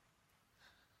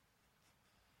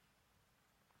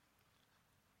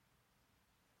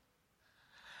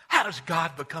 How does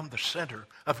God become the center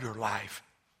of your life?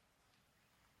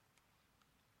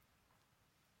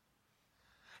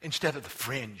 Instead of the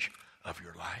fringe of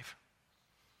your life.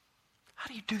 How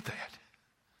do you do that?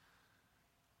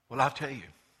 Well, I'll tell you,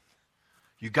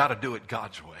 you got to do it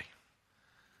God's way.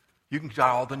 You can buy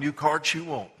all the new carts you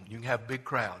want. You can have big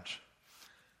crowds.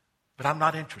 But I'm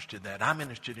not interested in that. I'm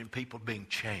interested in people being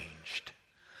changed.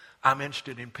 I'm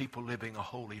interested in people living a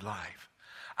holy life.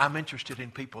 I'm interested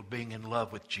in people being in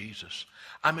love with Jesus.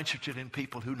 I'm interested in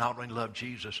people who not only love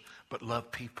Jesus, but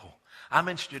love people. I'm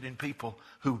interested in people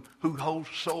whose whole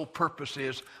sole purpose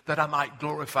is that I might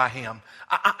glorify him.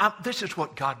 This is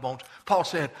what God wants. Paul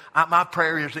said, my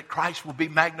prayer is that Christ will be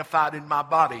magnified in my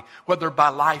body, whether by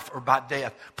life or by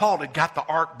death. Paul had got the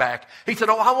ark back. He said,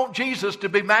 I want Jesus to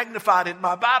be magnified in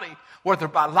my body, whether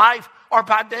by life or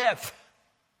by death.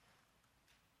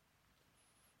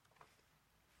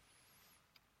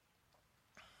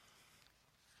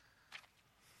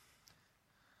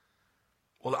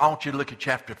 Well, I want you to look at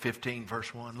chapter 15,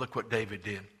 verse 1. Look what David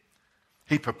did.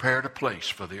 He prepared a place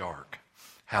for the ark.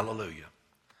 Hallelujah.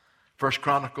 1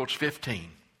 Chronicles 15,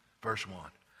 verse 1.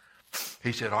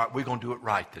 He said, all right, we're going to do it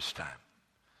right this time.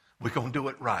 We're going to do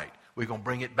it right. We're going to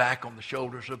bring it back on the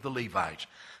shoulders of the Levites.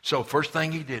 So first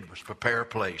thing he did was prepare a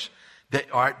place.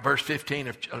 All right, verse 15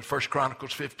 of 1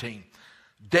 Chronicles 15.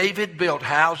 David built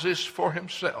houses for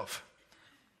himself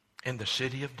in the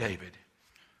city of David.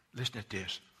 Listen to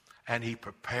this. And he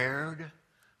prepared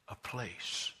a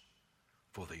place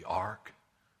for the ark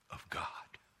of God.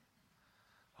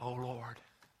 Oh, Lord,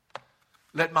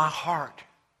 let my heart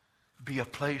be a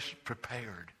place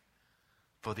prepared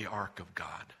for the ark of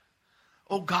God.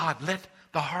 Oh, God, let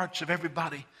the hearts of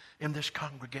everybody in this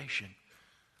congregation,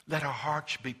 let our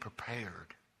hearts be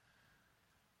prepared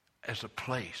as a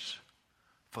place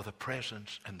for the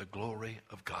presence and the glory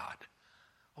of God.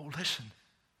 Oh, listen.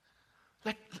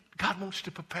 God wants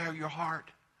to prepare your heart.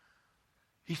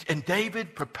 And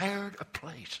David prepared a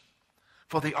place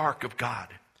for the ark of God.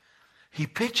 He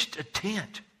pitched a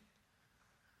tent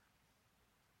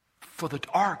for the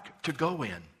ark to go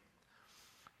in.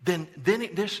 Then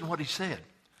listen to what he said.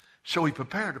 So he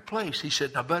prepared a place. He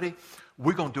said, now, buddy,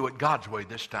 we're going to do it God's way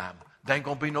this time. There ain't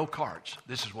going to be no carts.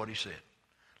 This is what he said.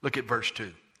 Look at verse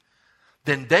 2.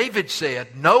 Then David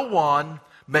said, no one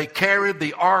may carry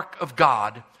the ark of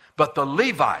God but the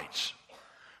Levites,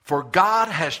 for God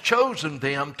has chosen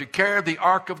them to carry the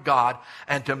ark of God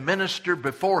and to minister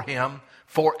before him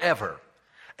forever.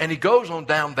 And he goes on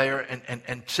down there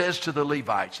and says to the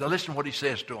Levites, now listen to what he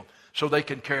says to them, so they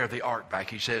can carry the ark back.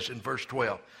 He says in verse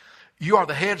 12, you are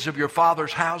the heads of your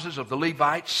father's houses of the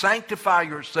Levites. Sanctify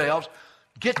yourselves.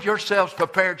 Get yourselves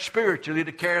prepared spiritually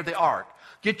to carry the ark.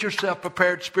 Get yourself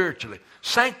prepared spiritually.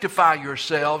 Sanctify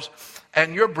yourselves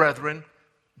and your brethren,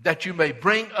 that you may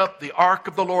bring up the ark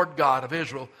of the Lord God of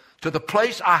Israel to the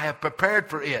place I have prepared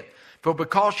for it. For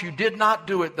because you did not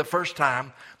do it the first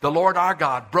time, the Lord our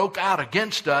God broke out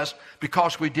against us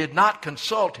because we did not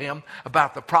consult him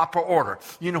about the proper order.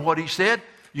 You know what he said?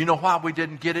 You know why we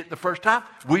didn't get it the first time?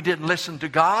 We didn't listen to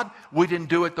God. We didn't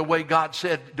do it the way God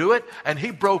said do it. And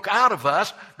he broke out of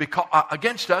us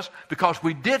against us because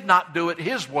we did not do it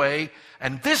his way.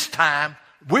 And this time,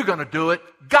 we're going to do it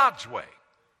God's way.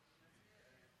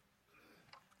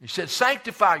 He said,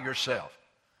 sanctify yourself.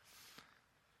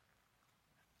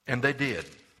 And they did.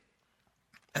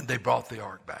 And they brought the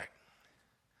ark back.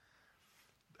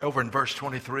 Over in verse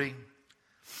 23,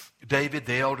 David,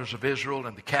 the elders of Israel,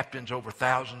 and the captains over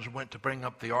thousands went to bring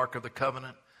up the ark of the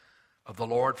covenant of the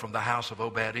Lord from the house of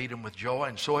Obed-Edom with joy.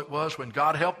 And so it was when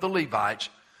God helped the Levites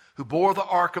who bore the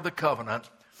ark of the covenant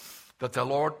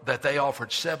that they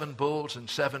offered 7 bulls and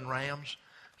 7 rams.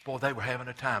 Boy, they were having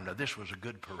a time. Now, this was a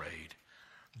good parade.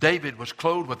 David was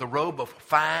clothed with a robe of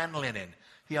fine linen.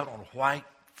 He had on white,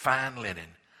 fine linen.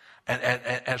 And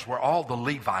as were all the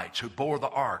Levites who bore the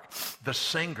ark, the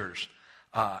singers,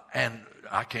 and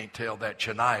I can't tell that,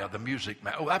 Shaniah, the music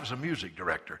man. Oh, that was a music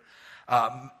director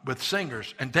with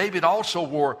singers. And David also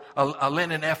wore a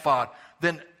linen ephod.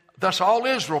 Thus all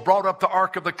Israel brought up the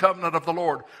ark of the covenant of the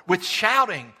Lord with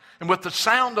shouting and with the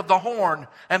sound of the horn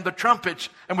and the trumpets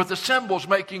and with the cymbals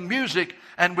making music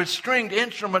and with stringed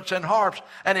instruments and harps.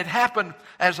 And it happened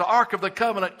as the ark of the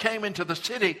covenant came into the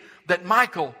city that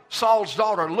Michal, Saul's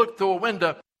daughter, looked through a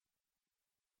window.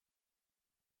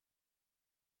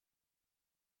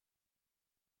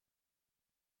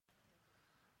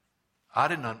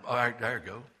 There you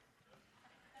go.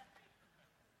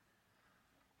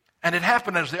 And it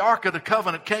happened as the ark of the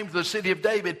covenant came to the city of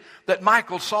David that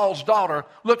Michal, Saul's daughter,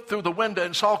 looked through the window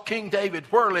and saw King David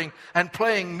whirling and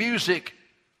playing music.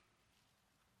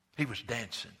 He was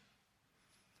dancing.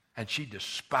 And she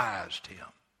despised him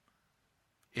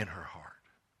in her heart.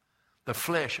 The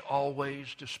flesh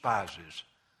always despises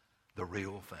the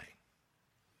real thing.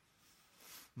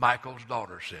 Michal's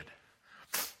daughter said,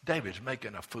 David's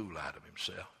making a fool out of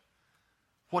himself.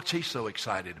 What's he so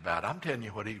excited about? I'm telling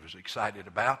you what he was excited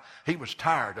about. He was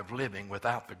tired of living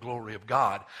without the glory of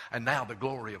God, and now the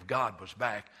glory of God was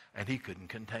back, and he couldn't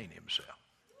contain himself.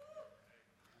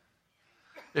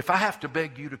 If I have to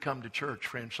beg you to come to church,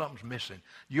 friend, something's missing.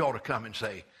 You ought to come and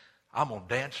say, I'm going to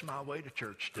dance my way to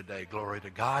church today, glory to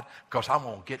God, because I'm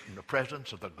going to get in the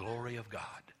presence of the glory of God.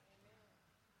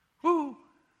 Woo!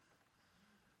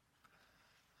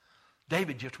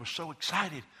 David just was so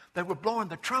excited. They were blowing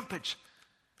the trumpets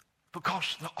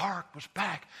because the ark was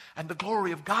back and the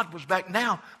glory of God was back.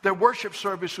 Now their worship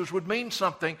services would mean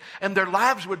something and their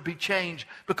lives would be changed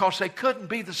because they couldn't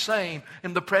be the same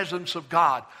in the presence of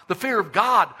God. The fear of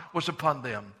God was upon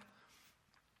them.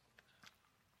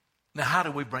 Now, how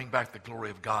do we bring back the glory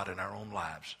of God in our own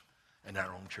lives and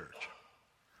our own church?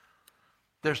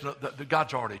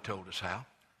 God's already told us how.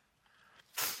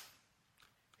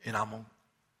 And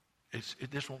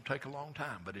this won't take a long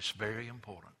time, but it's very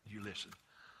important. You listen.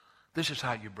 This is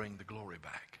how you bring the glory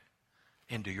back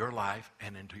into your life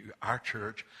and into our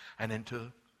church and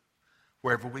into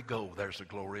wherever we go. There's the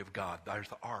glory of God. There's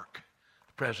the ark,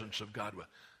 the presence of God.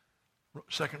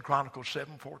 2 Chronicles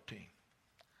 7:14.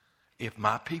 If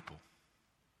my people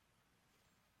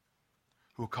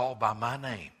who are called by my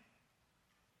name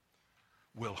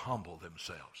will humble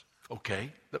themselves.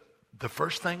 Okay, the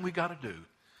first thing we got to do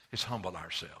is humble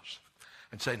ourselves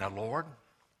and say, now, Lord,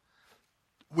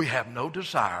 we have no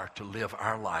desire to live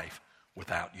our life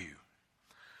without you.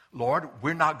 Lord,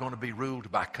 we're not going to be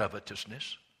ruled by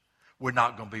covetousness. We're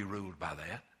not going to be ruled by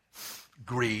that.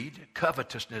 Greed,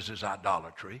 covetousness is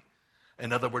idolatry.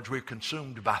 In other words, we're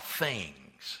consumed by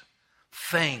things.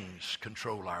 Things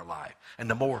control our life. And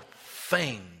the more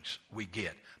things we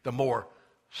get, the more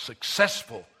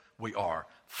successful we are.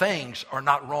 Things are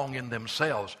not wrong in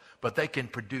themselves, but they can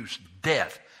produce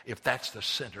death if that's the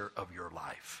center of your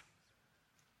life.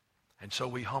 And so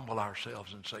we humble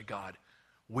ourselves and say, God,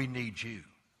 we need you.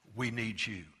 We need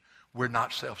you. We're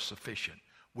not self-sufficient.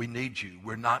 We need you.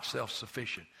 We're not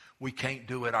self-sufficient. We can't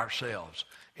do it ourselves.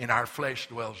 In our flesh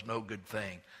dwells no good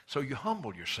thing. So you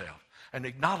humble yourself and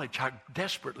acknowledge how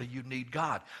desperately you need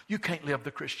God. You can't live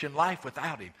the Christian life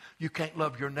without him. You can't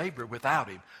love your neighbor without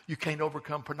him. You can't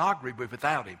overcome pornography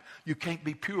without him. You can't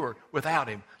be pure without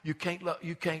him. You can't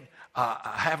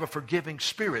have a forgiving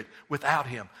spirit without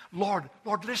him. Lord,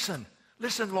 listen.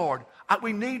 Listen, Lord,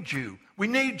 we need you. We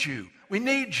need you. We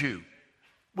need you.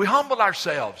 We humble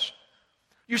ourselves.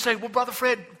 You say, well, Brother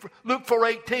Fred, Luke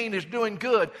 4:18 is doing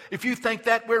good. If you think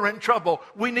that, we're in trouble.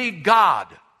 We need God.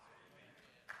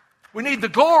 We need the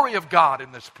glory of God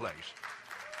in this place.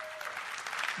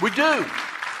 We do.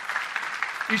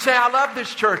 You say, I love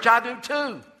this church. I do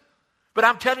too. But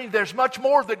I'm telling you, there's much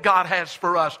more that God has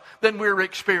for us than we're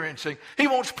experiencing. He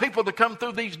wants people to come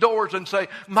through these doors and say,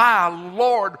 my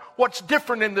Lord, what's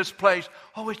different in this place?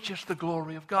 Oh, it's just the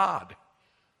glory of God.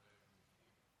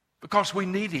 Because we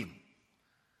need Him.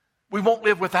 We won't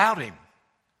live without Him.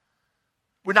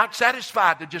 We're not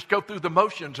satisfied to just go through the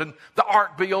motions and the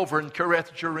ark be over in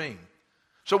Kirjath Jearim.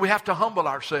 So we have to humble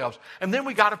ourselves. And then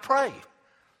we got to pray.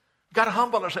 Got to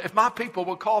humble ourselves. If my people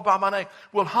will call by my name,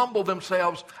 will humble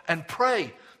themselves and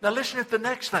pray. Now listen to the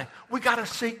next thing. We got to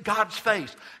seek God's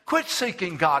face. Quit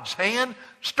seeking God's hand.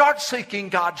 Start seeking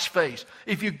God's face.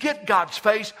 If you get God's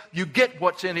face, you get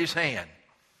what's in His hand.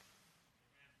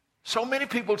 So many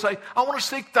people say, I want to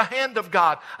seek the hand of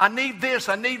God. I need this,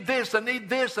 I need this, I need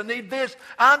this, I need this.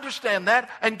 I understand that,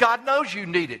 and God knows you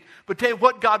need it. But tell you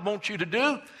what God wants you to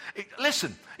do.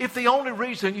 Listen, if the only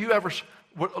reason you ever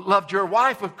loved your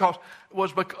wife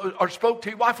or spoke to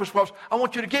your wife was because, I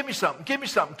want you to give me something, give me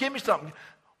something, give me something.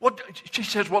 She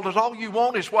says, well, does all you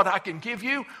want is what I can give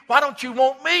you? Why don't you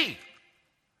want me?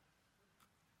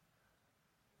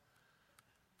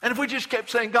 And if we just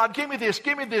kept saying, God, give me this,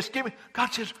 give me this, give me...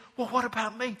 God says, well, what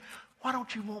about me? Why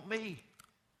don't you want me?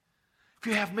 If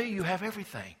you have me, you have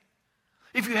everything.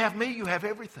 If you have me, you have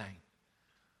everything.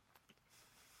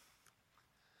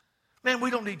 Man, we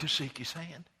don't need to seek His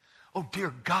hand. Oh,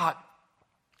 dear God,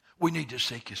 we need to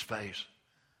seek His face.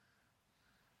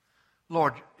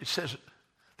 Lord, it says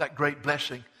that great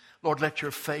blessing, Lord, let your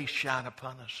face shine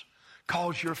upon us.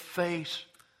 Cause your face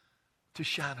to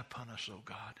shine upon us, oh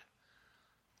God.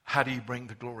 How do you bring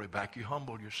the glory back? You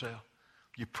humble yourself.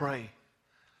 You pray.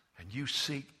 And you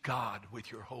seek God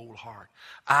with your whole heart.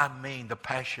 I mean, the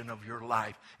passion of your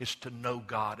life is to know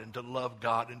God and to love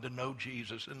God and to know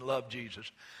Jesus and love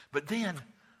Jesus. But then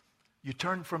you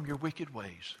turn from your wicked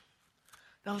ways.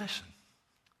 Now listen.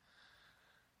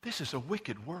 This is a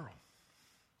wicked world.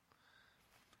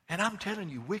 And I'm telling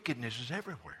you, wickedness is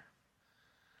everywhere.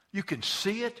 You can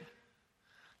see it.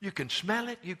 You can smell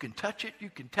it, you can touch it, you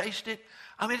can taste it.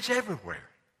 I mean, it's everywhere.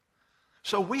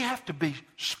 So we have to be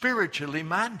spiritually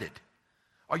minded.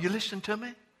 Are you listening to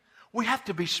me? We have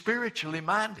to be spiritually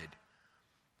minded.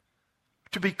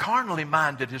 To be carnally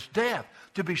minded is death.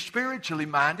 To be spiritually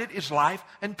minded is life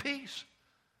and peace.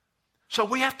 So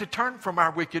we have to turn from our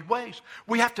wicked ways.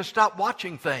 We have to stop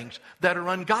watching things that are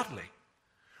ungodly.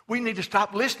 We need to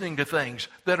stop listening to things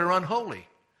that are unholy.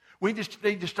 We just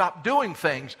need to stop doing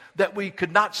things that we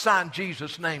could not sign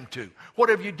Jesus' name to.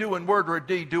 Whatever you do in word or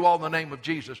deed, do all in the name of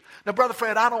Jesus. Now, Brother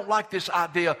Fred, I don't like this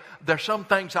idea. There's some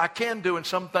things I can do and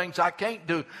some things I can't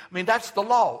do. I mean, that's the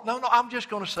law. No, I'm just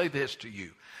going to say this to you.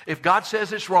 If God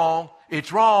says it's wrong,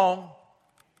 it's wrong.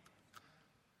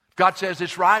 If God says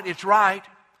it's right, it's right.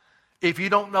 If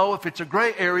you don't know if it's a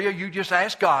gray area, you just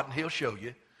ask God and He'll show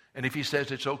you. And if He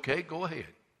says it's okay, go ahead.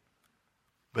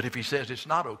 But if He says it's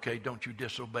not okay, don't you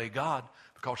disobey God,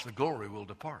 because the glory will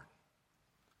depart.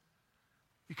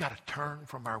 You've got to turn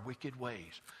from our wicked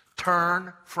ways.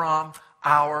 Turn from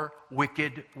our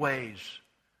wicked ways.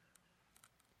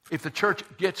 If the church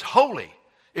gets holy,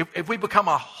 if we become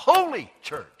a holy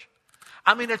church,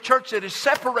 I mean a church that is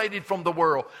separated from the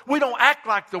world. We don't act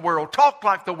like the world, talk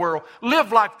like the world,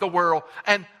 live like the world,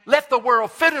 and let the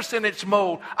world fit us in its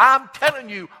mold. I'm telling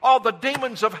you, all the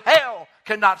demons of hell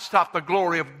cannot stop the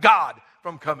glory of God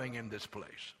from coming in this place.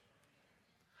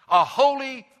 A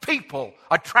holy people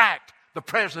attract the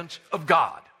presence of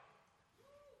God.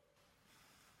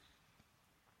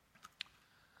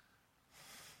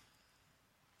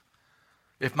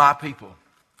 If my people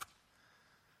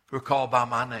who are called by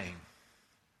my name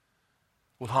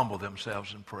will humble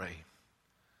themselves and pray,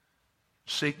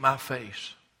 seek my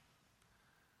face,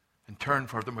 and turn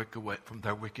from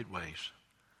their wicked ways,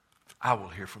 I will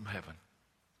hear from heaven.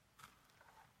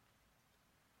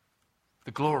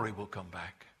 The glory will come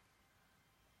back.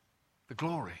 The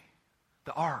glory,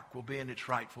 the ark will be in its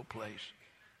rightful place.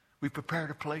 We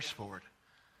prepared a place for it.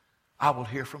 I will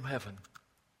hear from heaven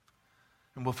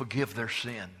and will forgive their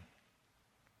sin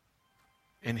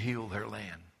and heal their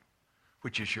land,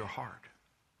 which is your heart,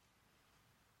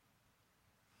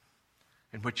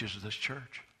 and which is this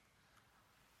church,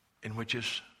 in which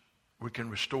is we can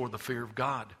restore the fear of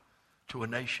God to a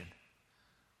nation.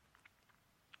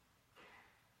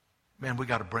 Man, we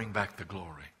got to bring back the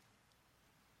glory.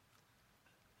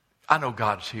 I know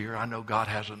God's here. I know God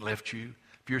hasn't left you.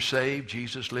 If you're saved,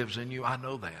 Jesus lives in you. I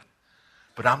know that.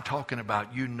 But I'm talking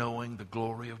about you knowing the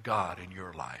glory of God in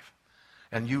your life,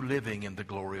 and you living in the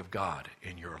glory of God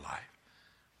in your life.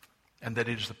 And that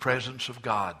it is the presence of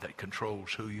God that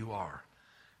controls who you are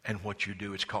and what you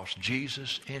do. It's called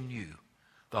Jesus in you,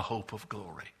 the hope of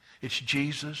glory. It's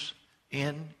Jesus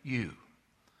in you,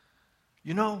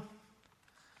 You know,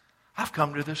 I've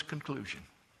come to this conclusion.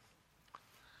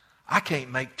 I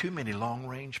can't make too many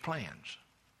long-range plans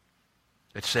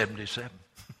at 77.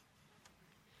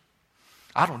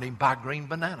 I don't even buy green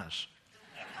bananas.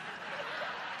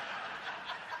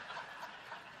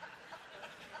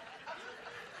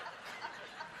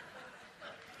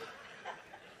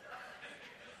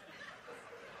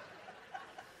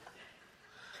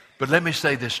 But let me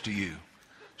say this to you.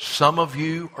 Some of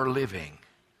you are living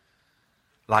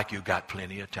like you've got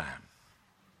plenty of time.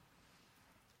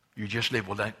 You just live,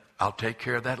 well, I'll take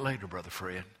care of that later, Brother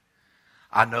Fred.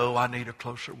 I know I need a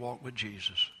closer walk with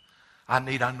Jesus. I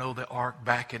know the ark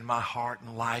back in my heart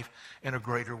and life in a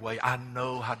greater way. I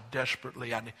know how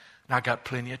desperately I need. And I got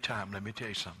plenty of time. Let me tell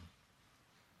you something.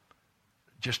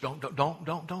 Just don't do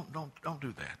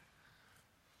that.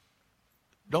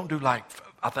 Don't do like,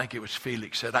 I think it was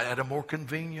Felix said, at a more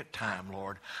convenient time,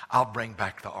 Lord, I'll bring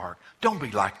back the ark. Don't be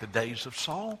like the days of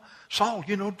Saul. Saul,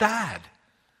 died.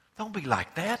 Don't be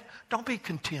like that. Don't be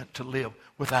content to live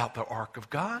without the ark of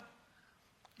God.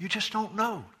 You just don't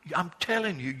know. I'm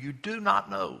telling you, you do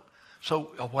not know.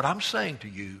 So what I'm saying to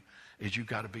you is you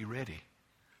got to be ready.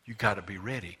 You got to be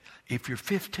ready. If you're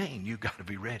 15, you got to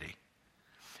be ready.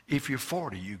 If you're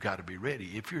 40, you got to be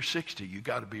ready. If you're 60, you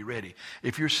got to be ready.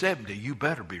 If you're 70, you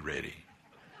better be ready.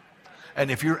 And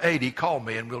if you're 80, call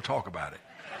me and we'll talk about it.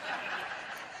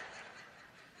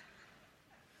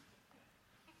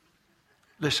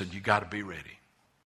 Listen, you got to be ready.